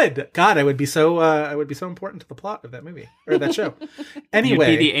 I would. God, I would be so important to the plot of that movie or that show.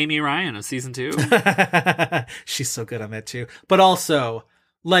 Anyway, you'd be the Amy Ryan of season 2. She's so good on that too. But also,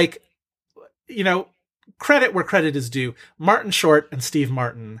 like, you know, credit where credit is due. Martin Short and Steve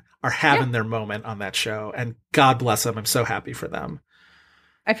Martin are having their moment on that show, and God bless them. I'm so happy for them.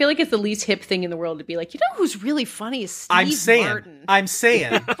 I feel like it's the least hip thing in the world to be like, you know who's really funny is Steve Martin. I'm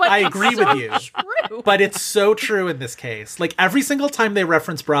saying, I agree with you. True. But it's so true in this case. Like, every single time they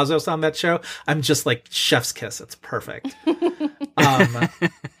reference Brazos on that show, I'm just like, chef's kiss. It's perfect.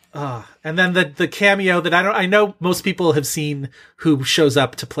 And then the cameo that I know most people have seen who shows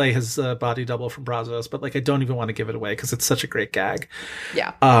up to play his body double from Brazos, but like, I don't even want to give it away because it's such a great gag.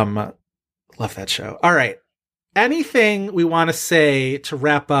 Yeah. Love that show. All right. Anything we want to say to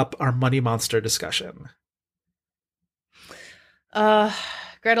wrap up our Money Monster discussion?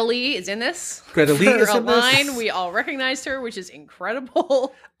 Greta Lee is in this. Greta Lee is in line. this. We all recognized her, which is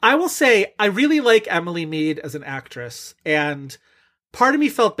incredible. I will say, I really like Emily Mead as an actress, and part of me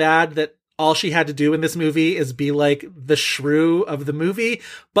felt bad that all she had to do in this movie is be like the shrew of the movie,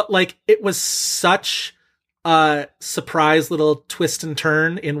 but like, it was such a surprise little twist and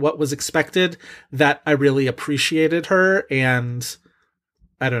turn in what was expected that I really appreciated her, and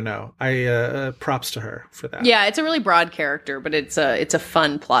I don't know. I props to her for that. Yeah, it's a really broad character, but it's a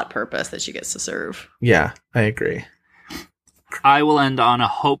fun plot purpose that she gets to serve. Yeah, I agree. I will end on a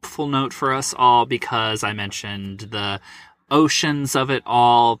hopeful note for us all because I mentioned the oceans of it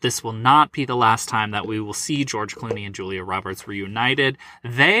all. This will not be the last time that we will see George Clooney and Julia Roberts reunited.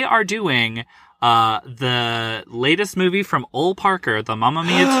 They are doing the latest movie from Ol Parker, the Mamma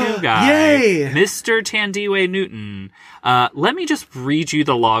Mia 2 guy, Yay! Mr. Tandiwe Newton. Let me just read you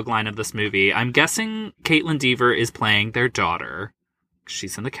the logline of this movie. I'm guessing Caitlin Dever is playing their daughter.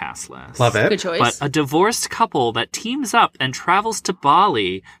 She's in the cast list. Love it. Good choice. But a divorced couple that teams up and travels to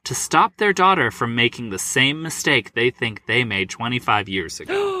Bali to stop their daughter from making the same mistake they think they made 25 years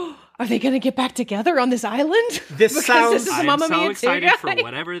ago. Are they going to get back together on this island? This sounds. This is I'm Mamma so Mia excited 2 for guy.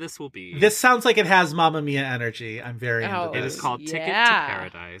 whatever this will be. This sounds like it has Mamma Mia energy. I'm very into It this. is called Ticket to Yeah.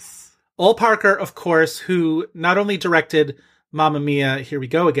 Paradise. Ol Parker, of course, who not only directed Mamma Mia, Here We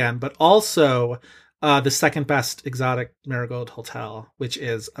Go Again, but also the second best Exotic Marigold Hotel, which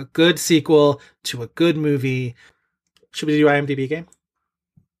is a good sequel to a good movie. Should we do IMDb game?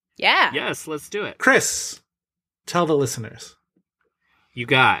 Yeah. Yes, let's do it. Chris, tell the listeners. You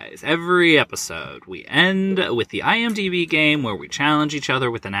guys, every episode we end with the IMDb game where we challenge each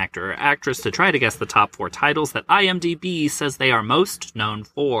other with an actor or actress to try to guess the top 4 titles that IMDb says they are most known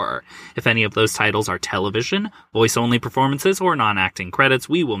for. If any of those titles are television, voice-only performances, or non-acting credits,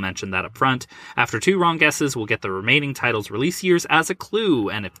 we will mention that up front. After 2 wrong guesses, we'll get the remaining titles' release years as a clue,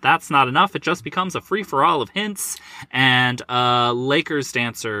 and if that's not enough, it just becomes a free-for-all of hints and Lakers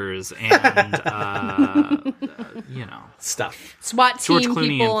dancers and, stuff. SWAT team George Clooney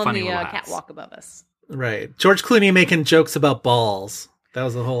people and on funny the laughs. catwalk above us. Right. George Clooney making jokes about balls. That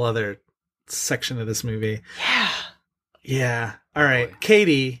was a whole other section of this movie. Yeah. Yeah. All right.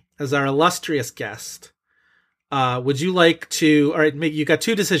 Katey, as our illustrious guest, would you like to, all right, you got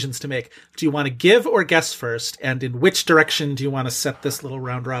two decisions to make. Do you want to give or guess first? And in which direction do you want to set this little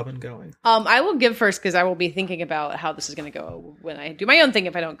round robin going? I will give first because I will be thinking about how this is going to go when I do my own thing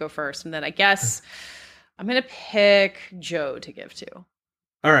if I don't go first. And then I guess I'm going to pick Joe to give to.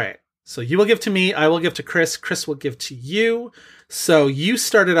 All right. So you will give to me. I will give to Chris. Chris will give to you. So you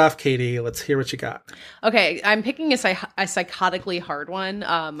started off, Katey. Let's hear what you got. Okay, I'm picking a psychotically hard one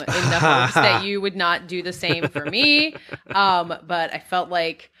in the hopes that you would not do the same for me. But I felt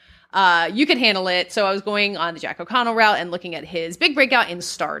like you could handle it. So I was going on the Jack O'Connell route and looking at his big breakout in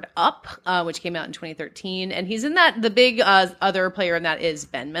Starred Up, which came out in 2013. And he's in that. The big other player in that is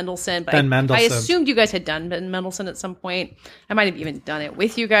Ben Mendelsohn. But I assumed you guys had done Ben Mendelsohn at some point. I might have even done it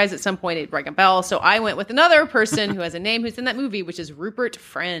with you guys at some point. It'd ring a bell. So I went with another person who has a name who's in that movie, which is Rupert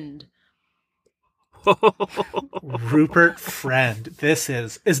Friend. Rupert Friend.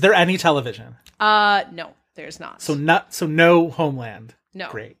 Is there any television? No, there's not. So no Homeland. No.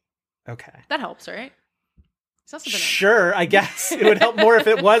 Great. Okay. That helps, right? It's also been sure, I guess it would help more if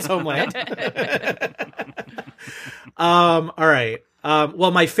it was Homeland. All right. Well,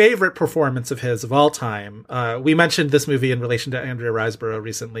 my favorite performance of his of all time, we mentioned this movie in relation to Andrea Riseborough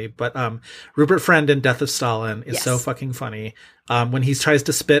recently, but Rupert Friend in Death of Stalin is so fucking funny. When he tries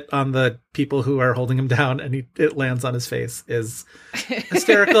to spit on the people who are holding him down and it lands on his face is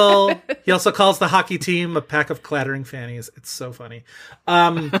hysterical. He also calls the hockey team a pack of clattering fannies. It's so funny. So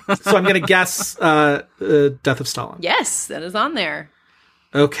I'm going to guess Death of Stalin. Yes, that is on there.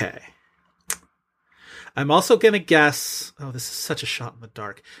 Okay. I'm also going to guess, this is such a shot in the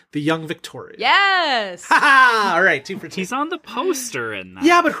dark, The Young Victoria. Yes! Ha! All right, 2 for 2. He's on the poster in that.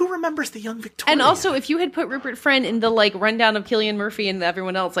 Yeah, but who remembers The Young Victoria? And also, if you had put Rupert Friend in the rundown of Cillian Murphy and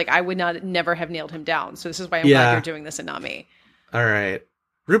everyone else, I would never have nailed him down. So this is why I'm glad you're doing this and not me. All right.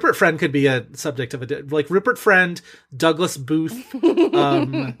 Rupert Friend could be a subject of Rupert Friend, Douglas Booth.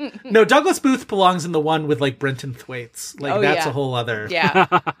 No, Douglas Booth belongs in the one with Brenton Thwaites. That's a whole other. Yeah.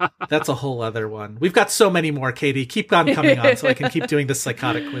 That's a whole other one. We've got so many more, Katey. Keep on coming on so I can keep doing this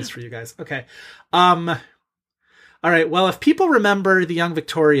psychotic quiz for you guys. Okay. All right. Well, if people remember The Young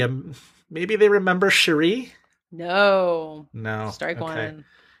Victoria, maybe they remember Cherie? No. Strike one.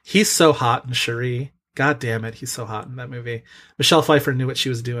 He's so hot in Cherie. God damn it, he's so hot in that movie. Michelle Pfeiffer knew what she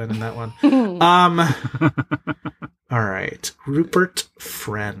was doing in that one. All right. Rupert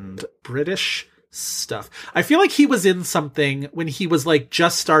Friend. British stuff. I feel like he was in something when he was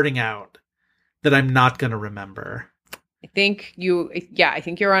just starting out that I'm not going to remember. I think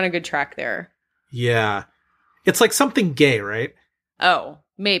you're on a good track there. Yeah. It's something gay, right? Oh,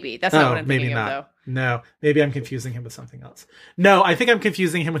 maybe. That's not what I'm thinking of, though. No, maybe I'm confusing him with something else. No, I think I'm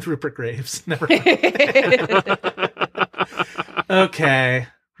confusing him with Rupert Graves. Never mind. Okay.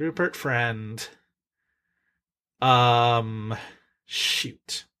 Rupert Friend.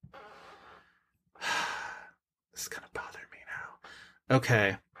 Shoot. This is going to bother me now.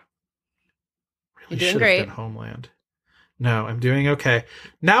 Okay. You're doing great. Been Homeland. No, I'm doing okay.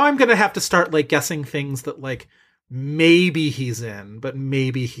 Now I'm going to have to start guessing things that maybe he's in, but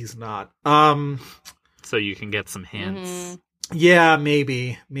maybe he's not. So you can get some hints. Mm-hmm. Yeah,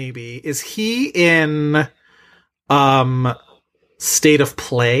 maybe. Is he in State of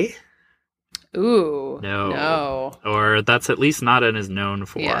Play? Ooh. No. Or that's at least not in his known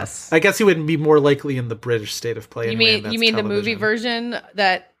for. Yes. I guess he would be more likely in the British State of Play. You mean the movie version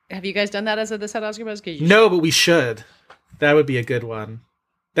that have you guys done that as a This Head Oscar Buzz? No, but we should. That would be a good one.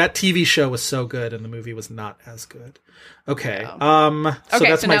 That TV show was so good, and the movie was not as good. Okay. Yeah. So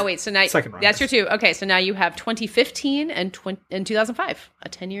now second round. That's your two. Okay, so now you have 2015 and 2005, a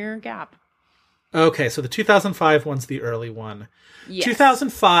 10-year gap. Okay, so the 2005 one's the early one. Yes.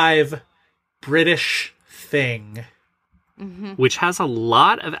 2005 British thing. Mm-hmm. Which has a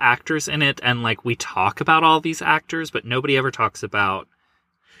lot of actors in it, and we talk about all these actors, but nobody ever talks about.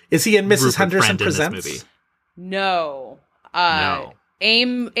 Is he in Mrs. Rupert Henderson Friend Presents? in this movie? No. No.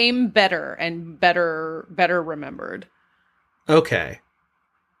 Aim better and better remembered. Okay.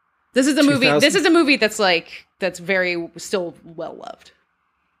 This is a movie. This is a movie that's very still well loved.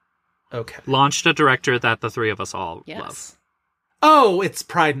 Okay. Launched a director that the three of us all love. Oh, it's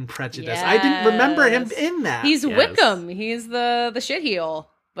Pride and Prejudice. Yes. I didn't remember him in that. He's Wickham. He's the shitheel.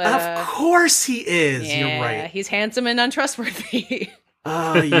 But of course he is. Yeah, you're right. He's handsome and untrustworthy.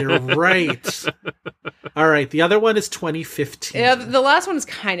 Oh, you're right. All right. The other one is 2015. Yeah, the last one is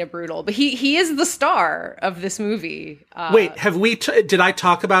kind of brutal, but he is the star of this movie. Wait, have we? Did I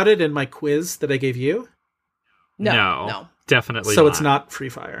talk about it in my quiz that I gave you? No. Definitely. So not. it's not Free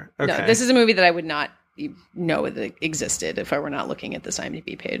Fire. Okay. No, this is a movie that I would not know it existed if I were not looking at this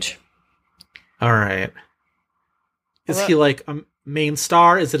IMDb page. All right. Is he like a main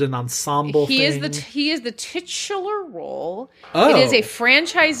star? Is it an ensemble He thing? is the titular role. Oh. It is a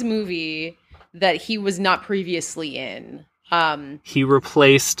franchise movie that he was not previously in. He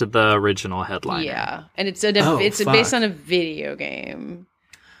replaced the original headliner. Yeah, and it's fuck. based on a video game.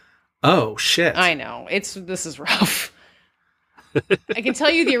 Oh shit! I know this is rough. I can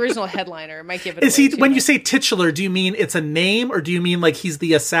tell you the original headliner might give it. Is away he too when much. you say titular? Do you mean it's a name, or do you mean like he's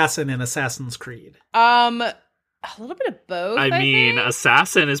the assassin in Assassin's Creed? A little bit of both. I mean, think.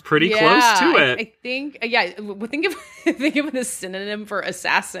 Assassin is pretty Yeah, close to it. I think. Yeah, think of a synonym for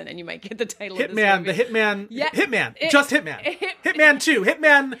assassin, and you might get the title. Hitman, of this the movie. Hitman, Yeah, Hitman, just Hitman, Hitman 2,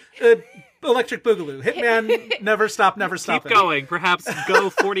 Hitman, Electric Boogaloo, Hitman, Never Stop, Keep going. Perhaps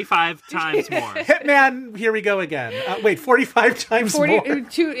go 45 times more. Hitman, here we go again. Wait, 45 times more.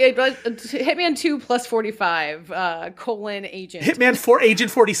 Hitman 2 plus 45, agent. Hitman 4,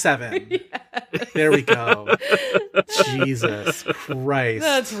 Agent 47. Yeah. There we go. Jesus Christ.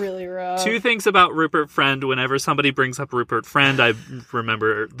 That's really rough. Two things about Rupert Friend. Whenever somebody brings up Rupert Friend, I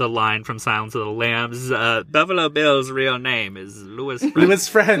remember the line from Silence of the Lambs. Buffalo Bill's real name is Louis Friend. Louis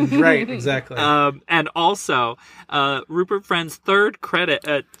Friend, right, exactly. And also, Rupert Friend's third credit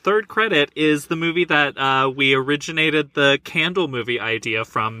is the movie that we originated the candle movie idea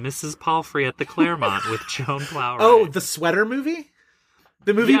from, Mrs. Palfrey at the Claremont with Joan Plowright. Oh, the sweater movie?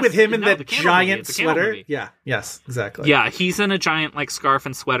 The movie with him in that giant sweater? Yeah, yes, exactly. Yeah, he's in a giant scarf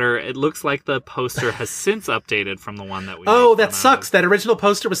and sweater. It looks like the poster has since updated from the one that we Oh, that sucks. That original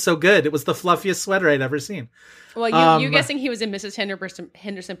poster was so good. It was the fluffiest sweater I'd ever seen. Well, you guessing he was in Mrs.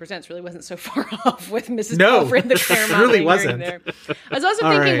 Henderson Presents really wasn't so far off with Mrs. Palfrey and the Claremont. Really wasn't. There. I was also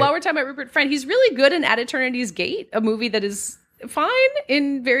thinking, while we're talking about Rupert Friend, he's really good in At Eternity's Gate, a movie that is fine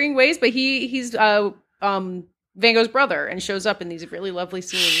in varying ways, but he's Van Gogh's brother and shows up in these really lovely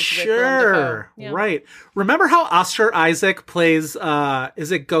scenes. Sure, yeah. Right. Remember how Oscar Isaac plays?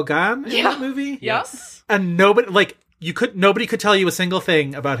 Is it Gauguin in that movie? Yes. And nobody could tell you a single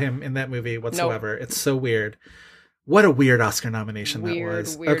thing about him in that movie whatsoever. Nope. It's so weird. What a weird Oscar nomination that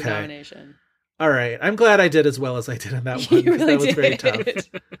was. Weird nomination. All right. I'm glad I did as well as I did in that one. Really that was very tough.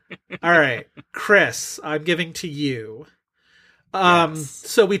 All right. Chris, I'm giving to you.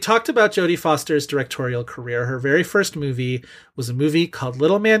 So we talked about Jodie Foster's directorial career. Her very first movie was a movie called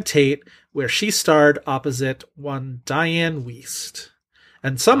Little Man Tate, where she starred opposite one Diane Wiest.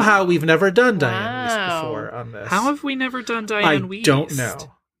 And somehow we've never done Diane Wiest before on this. How have we never done Diane Wiest? I don't know,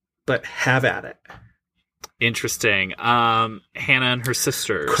 but have at it. Interesting. Hannah and Her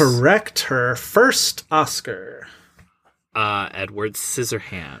Sisters. Correct. Her first Oscar. Edward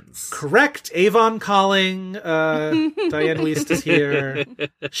Scissorhands. Correct. Avon calling. Diane Wiest is here.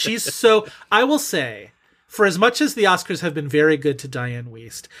 I will say, for as much as the Oscars have been very good to Diane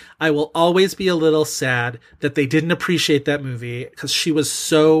Wiest, I will always be a little sad that they didn't appreciate that movie because she was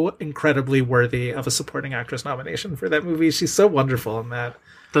so incredibly worthy of a supporting actress nomination for that movie. She's so wonderful in that.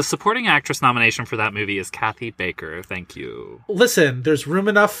 The supporting actress nomination for that movie is Katey Baker. Thank you. Listen, there's room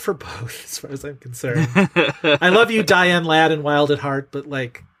enough for both as far as I'm concerned. I love you, Diane Ladd and Wild at Heart, but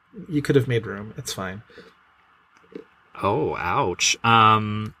you could have made room. It's fine. Oh, ouch.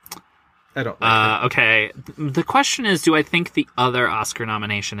 I don't like okay. The question is, do I think the other Oscar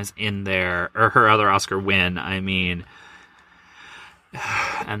nomination is in there, or her other Oscar win? I mean,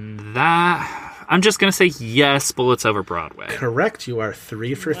 and that... I'm just going to say yes, Bullets Over Broadway. Correct. You are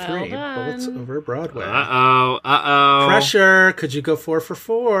 3 for 3. Bullets Over Broadway. Uh-oh. Pressure. Could you go 4 for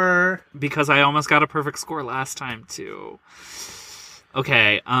 4? Because I almost got a perfect score last time, too.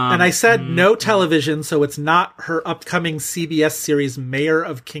 Okay. And I said no television, so it's not her upcoming CBS series Mayor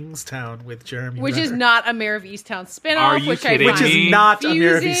of Kingstown with Jeremy Which Renner. is not a Mayor of Easttown spinoff. Are you kidding me? Which is not a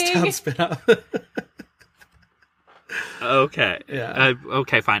Mayor of Easttown spinoff. Okay. Yeah.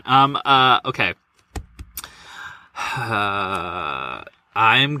 Okay, fine. Okay.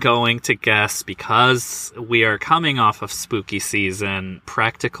 I'm going to guess, because we are coming off of spooky season,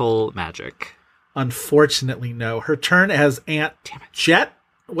 Practical Magic. Unfortunately, no. Her turn as Aunt Jet.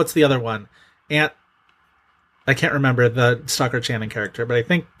 What's the other one? I can't remember the Stockard Channing character, but I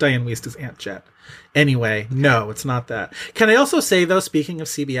think Diane Wiest is Aunt Jet. Anyway, no, it's not that. Can I also say, though, speaking of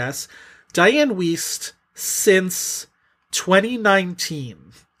CBS, Diane Wiest, since 2019,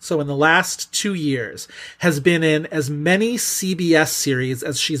 so in the last 2 years, has been in as many CBS series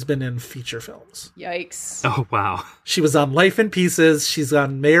as she's been in feature films. Yikes. Oh, wow. She was on Life in Pieces, she's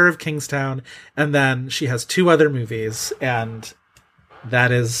on Mayor of Kingstown, and then she has 2 other movies, and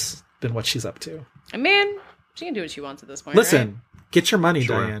that has been what she's up to. And man, she can do what she wants at this point. Listen, right? get your money,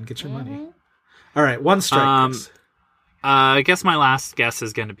 Sure. Diane, get your money. All right, one strike. I guess my last guess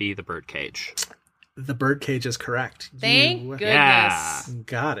is going to be The Birdcage. The Birdcage is correct. Thank goodness. Yeah.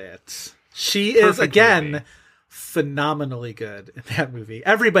 Got it. She is, again, movie. phenomenally good in that movie.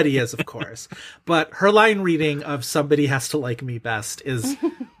 Everybody is, of course. But her line reading of Somebody Has to Like Me Best is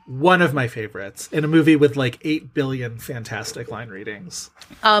one of my favorites in a movie with like 8 billion fantastic line readings.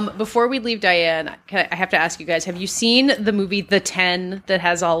 Before we leave, Diane, I have to ask you guys, have you seen the movie The 10 that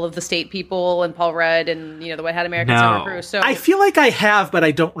has all of the state people and Paul Rudd and, the Wet Hat American Summer Crew? So I feel like I have, but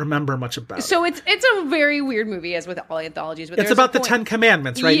I don't remember much about it. So it's a very weird movie, as with all anthologies. But it's about the 10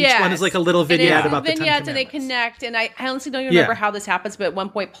 Commandments, right? Yes. Each one is like a little vignette about the 10 Commandments. And they connect. And I honestly don't even remember how this happens, but at one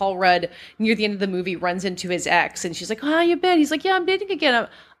point, Paul Rudd, near the end of the movie, runs into his ex, and she's like, "How you been?" He's like, "Yeah, I'm dating again.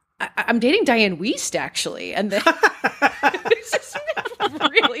 I'm dating Diane Wiest, actually." And then it's just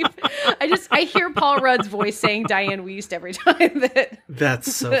really, I hear Paul Rudd's voice saying Diane Wiest every time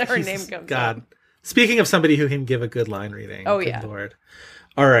that's so that her name comes up. Speaking of somebody who can give a good line reading. Oh, good yeah. Lord.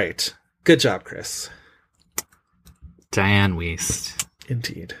 All right. Good job, Chris. Diane Wiest.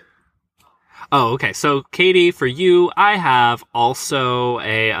 Indeed. Oh, okay. So, Katey, for you, I have also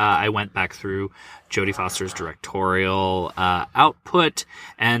I went back through Jodie Foster's directorial output,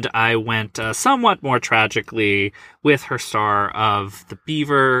 and I went somewhat more tragically with her star of The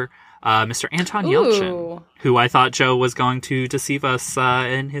Beaver, Mr. Anton Yelchin, who I thought Joe was going to deceive us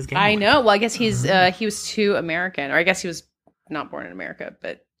in his game. I know. Well, I guess he was too American, or I guess he was not born in America,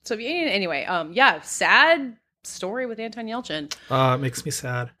 but Soviet. Anyway, sad story with Anton Yelchin. It makes me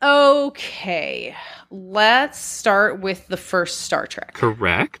sad. Okay, let's start with the first Star Trek.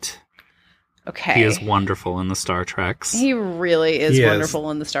 Correct. Okay. He is wonderful in the Star Treks. He really is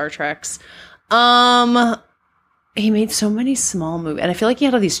wonderful in the Star Treks. He made so many small movies, and I feel like he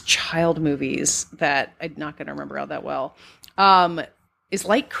had all these child movies that I'm not going to remember all that well. Is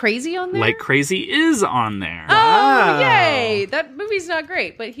Like Crazy on there? Like Crazy is on there. Oh, yay! That movie's not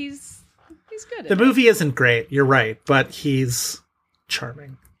great, but he's good. The movie isn't great, you're right, but he's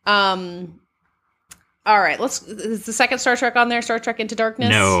charming. All right, is the second Star Trek on there? Star Trek Into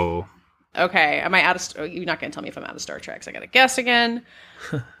Darkness? No. Okay, am I out of? You're not going to tell me if I'm out of Star Trek. So I got to guess again.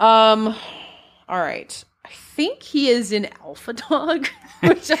 All right, I think he is in Alpha Dog,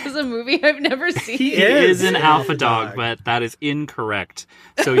 which is a movie I've never seen. He is in Alpha Dog, but that is incorrect.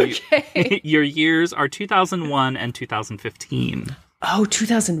 So your years are 2001 and 2015. Oh,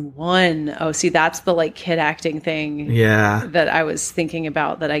 2001. Oh, see, that's the kid acting thing. Yeah, that I was thinking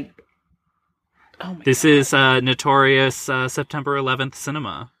about. This is notorious September 11th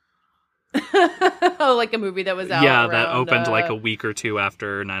cinema. Oh, like a movie that was out. Yeah, around, that opened like a week or two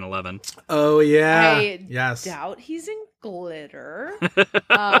after 9/11. Oh yeah, I doubt he's in Glitter.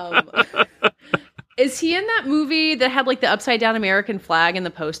 Is he in that movie that had the upside down American flag in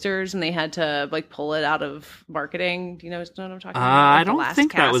the posters, and they had to pull it out of marketing? Do you know what I'm talking about? I don't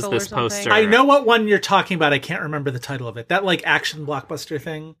think that was this poster. I know what one you're talking about. I can't remember the title of it. That action blockbuster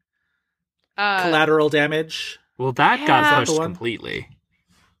thing. Collateral Damage. Well, that got pushed completely.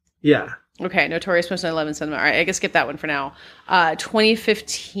 Yeah. Okay, Notorious Post 9/11 Cinema. All right, I guess skip that one for now.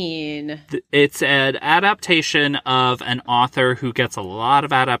 2015. It's an adaptation of an author who gets a lot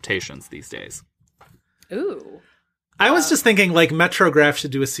of adaptations these days. Ooh. I was just thinking Metrograph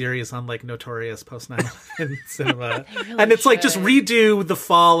should do a series on Notorious Post 9/11 Cinema. Really and it's just redo the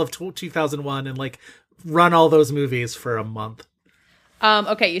fall of 2001 and run all those movies for a month.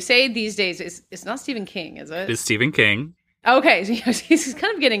 Okay, you say these days it's not Stephen King, is it? It's Stephen King. Okay, so he's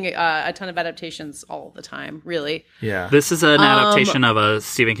kind of getting a ton of adaptations all the time, really. Yeah. This is an adaptation of a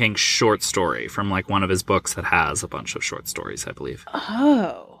Stephen King short story from one of his books that has a bunch of short stories, I believe.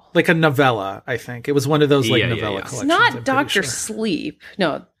 Oh. Like a novella, I think. It was one of those novella collections. It's not Dr. Sleep.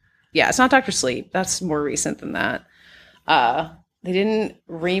 No. Yeah, it's not Dr. Sleep. That's more recent than that. They didn't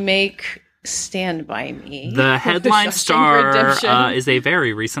remake Stand By Me. The headline star is a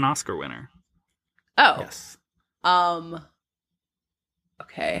very recent Oscar winner. Oh. Yes.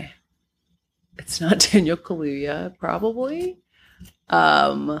 Okay. It's not Daniel Kaluuya, probably.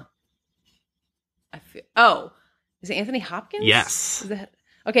 Is it Anthony Hopkins? Yes. Is that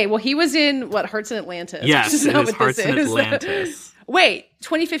okay? Well, he was in Hearts in Atlantis. Yes, which is not what Hearts this in is. Atlantis. Wait,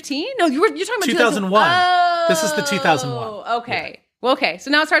 2015? No, you're talking about 2001. Oh, this is the 2001. Okay. Yeah. Well, okay.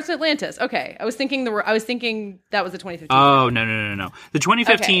 So now it starts in Atlantis. Okay. I was thinking that was the 2015. Oh, no. The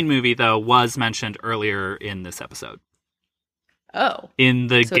 2015 movie though was mentioned earlier in this episode. Oh. In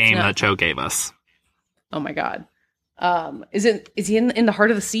the game that Joe gave us. Oh my god. Is he in the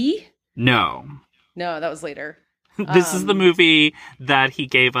Heart of the Sea? No. No, that was later. This is the movie that he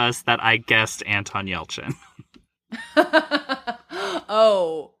gave us that I guessed Anton Yelchin.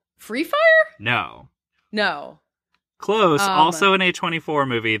 Oh, Free Fire? No. No. Close. Also an A24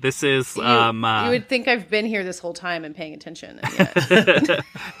 movie. This is You would think I've been here this whole time and paying attention. And yet.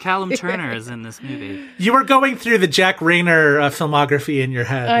 Callum Turner is in this movie. You were going through the Jack Rayner filmography in your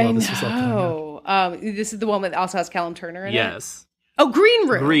head. I this was all coming out. know. This is the one that also has Callum Turner in it? Yes. Oh, Green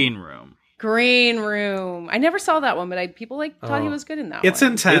Room. Green Room. I never saw that one, but people thought he was good in that It's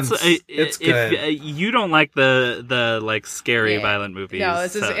one. intense. It's good. If you don't like the like scary violent movies. No,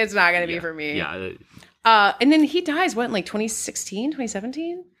 it's not going to be for me. Yeah. And then he dies, what, in like 2016,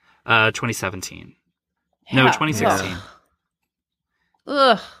 2017? 2017. Yeah. No, 2016.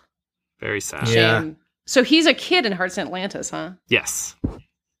 Ugh. Very sad. Yeah. Shame. So he's a kid in Hearts in Atlantis, huh? Yes.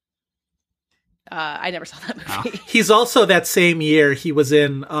 I never saw that movie. He's also that same year he was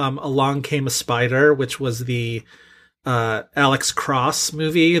in Along Came a Spider, which was the Alex Cross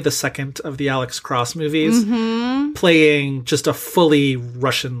movie, the second of the Alex Cross movies, playing just a fully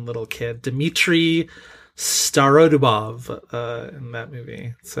Russian little kid, Dmitry Starodubov, in that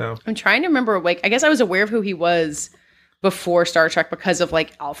movie. So I'm trying to remember, like, I guess I was aware of who he was before Star Trek because of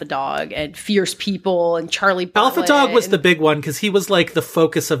like Alpha Dog and Fierce People and Charlie Bartlett. Alpha Dog was the big one because he was like the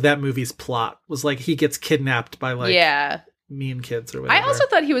focus of that movie's plot, was like he gets kidnapped by like mean kids or whatever. I also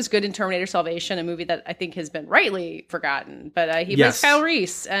thought he was good in Terminator Salvation, a movie that I think has been rightly forgotten, but he plays Kyle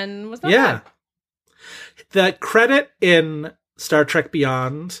Reese and was not bad. The credit in Star Trek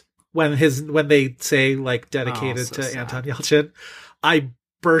Beyond when they say like dedicated to sad. Anton Yelchin, I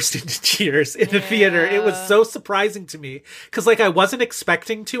burst into tears in the theater. It was so surprising to me because like I wasn't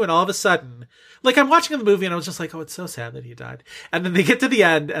expecting to, and all of a sudden, like I'm watching the movie and I was just like, oh, it's so sad that he died. And then they get to the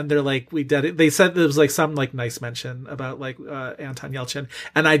end and they're like, we did it. They said there was like some like nice mention about like Anton Yelchin,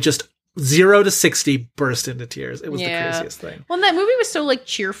 and I just 0 to 60 burst into tears. It was the craziest thing. Well, and that movie was so like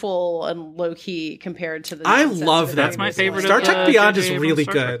cheerful and low key compared to the. I love that. That's my favorite. Star Trek Beyond is J.J. really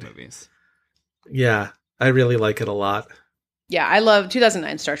Star good. Trek movies. Yeah, I really like it a lot. Yeah, I love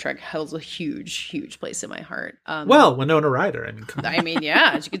 2009 Star Trek holds a huge place in my heart. Well, Winona Ryder. I mean,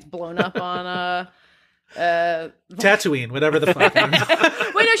 yeah, she gets blown up on Tatooine, whatever the fuck. Wait,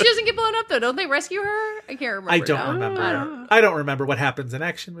 no, she doesn't get blown up though. Don't they rescue her? I can't remember. I don't remember. I don't remember what happens in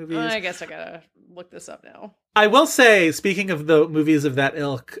action movies. I guess I gotta look this up now. I will say, speaking of the movies of that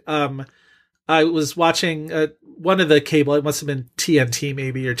ilk, I was watching one of the cable, it must have been TNT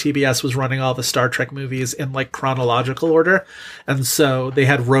maybe, or TBS was running all the Star Trek movies in like chronological order. And so they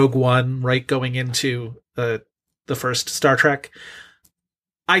had Rogue One right going into the first Star Trek.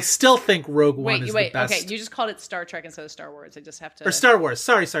 I still think Rogue One is the best. Okay, you just called it Star Trek instead of Star Wars. I just have to... Or Star Wars.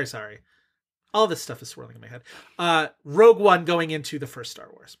 Sorry. All this stuff is swirling in my head. Rogue One going into the first Star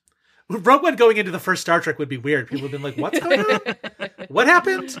Wars. Rogue One going into the first Star Trek would be weird. People have been like, what's going on? What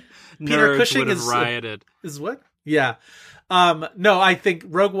happened? Peter Cushing is rioted. Is what? Yeah. No, I think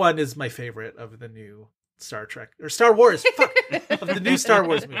Rogue One is my favorite of the new Star Trek or Star Wars. Fuck, of the new Star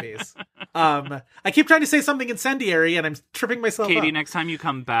Wars movies. I keep trying to say something incendiary and I'm tripping myself Katey, up. next time you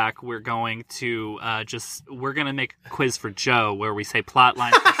come back, we're going to we're going to make a quiz for Joe where we say plot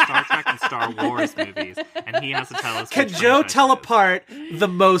lines for Star Trek and Star Wars movies, and he has to tell us. Can Joe tell apart the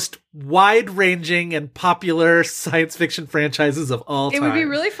most wide-ranging and popular science fiction franchises of all time? It would be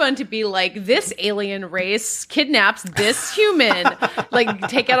really fun to be like, this alien race kidnaps this human. Like,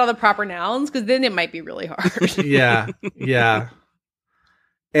 take out all the proper nouns, because then it might be really hard. Yeah.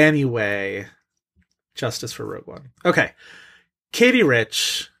 Anyway, justice for Rogue One. Okay. Katey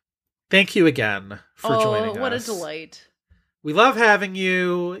Rich, thank you again for joining us. What a delight. We love having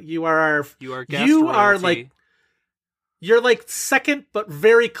you. You are guest royalty. You're like second, but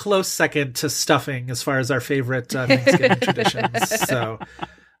very close second to stuffing as far as our favorite Thanksgiving traditions. So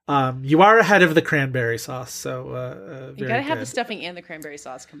you are ahead of the cranberry sauce. So you gotta have the stuffing and the cranberry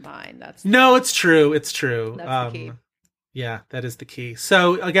sauce combined. It's true. It's true. That's the key. Yeah, that is the key.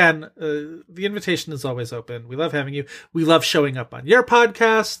 So again, the invitation is always open. We love having you. We love showing up on your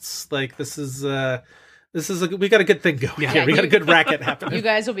podcasts. Like we got a good thing going here. We got a good racket happening. You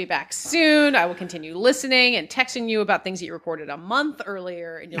guys will be back soon. I will continue listening and texting you about things that you recorded a month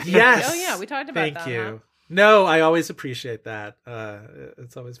earlier. And you'll be like, oh yeah, we talked about that. Thank you. Huh? No, I always appreciate that.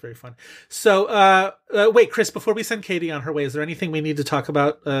 It's always very fun. So wait, Chris, before we send Katey on her way, is there anything we need to talk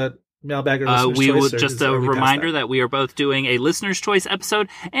about? Mailbag or listener's we choice, would just a reminder that we are both doing a listener's choice episode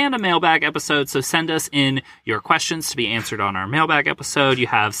and a mailbag episode. So send us in your questions to be answered on our mailbag episode. You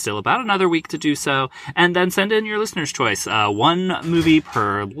have still about another week to do so, and then send in your listener's choice. One movie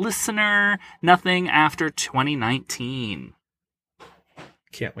per listener, nothing after 2019.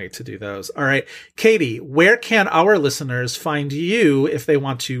 Can't wait to do those. All right, Katey, where can our listeners find you if they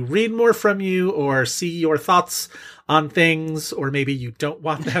want to read more from you or see your thoughts on things, or maybe you don't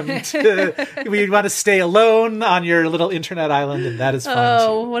want them to, you want to stay alone on your little internet island, and that is fine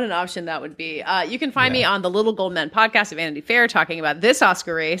Oh, too. what an option that would be. You can find me on the Little Gold Men podcast of Vanity Fair talking about this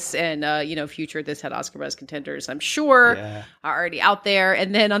Oscar race and, future This Had Oscar Buzz contenders, I'm sure, are already out there.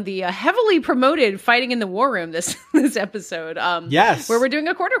 And then on the heavily promoted Fighting in the War Room this episode, where we're doing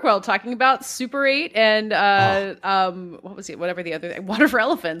a quarter quell talking about Super 8 and what was it? Whatever the other thing, Water for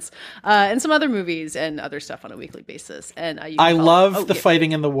Elephants, and some other movies and other stuff on a weekly basis. And I love the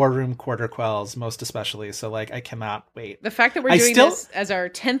Fighting in the War Room quarter quells, most especially. So, like, I cannot wait. The fact that we're doing this as our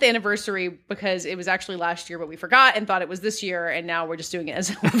 10th anniversary, because it was actually last year, but we forgot and thought it was this year, and now we're just doing it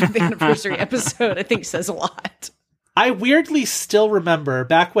as an 11th anniversary episode, I think says a lot. I weirdly still remember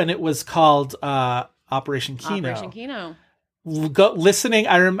back when it was called Operation Kino. Operation Kino. Listening,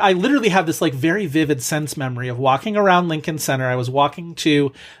 I literally have this like very vivid sense memory of walking around Lincoln Center. I was walking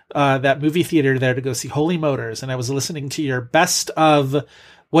to that movie theater there to go see Holy Motors, and I was listening to your best of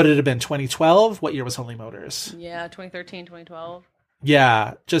what it had been 2012. What year was Holy Motors? Yeah, 2013, 2012.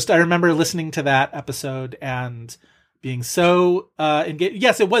 Yeah, just I remember listening to that episode and being so engaged.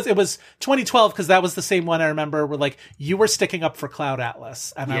 Yes, it was 2012 because that was the same one I remember where like you were sticking up for Cloud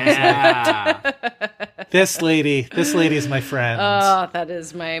Atlas, and I was like, this lady is my friend. Oh, that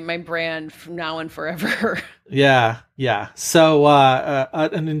is my brand from now and forever. Yeah. So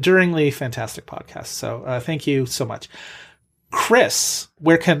an enduringly fantastic podcast. So thank you so much. Chris,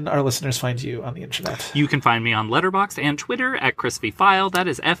 where can our listeners find you on the internet? You can find me on Letterboxd and Twitter at ChrisVFile. That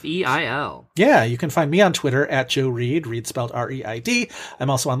is Feil. Yeah, you can find me on Twitter at Joe Reed, Reed spelled R-E-I-D. I'm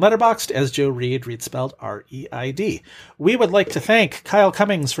also on Letterboxd as Joe Reed, Reed spelled R-E-I-D. We would like to thank Kyle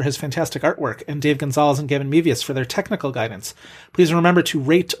Cummings for his fantastic artwork and Dave Gonzalez and Gavin Mevius for their technical guidance. Please remember to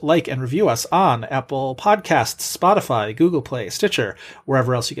rate, like, and review us on Apple Podcasts, Spotify, Google Play, Stitcher,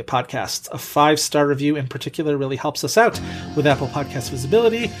 wherever else you get podcasts. A 5-star review in particular really helps us out with Apple Podcast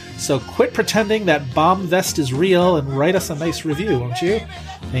visibility, so quit pretending that bomb vest is real and write us a nice review, won't you?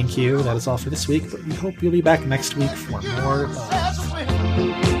 Thank you. That is all for this week, but we hope you'll be back next week for more.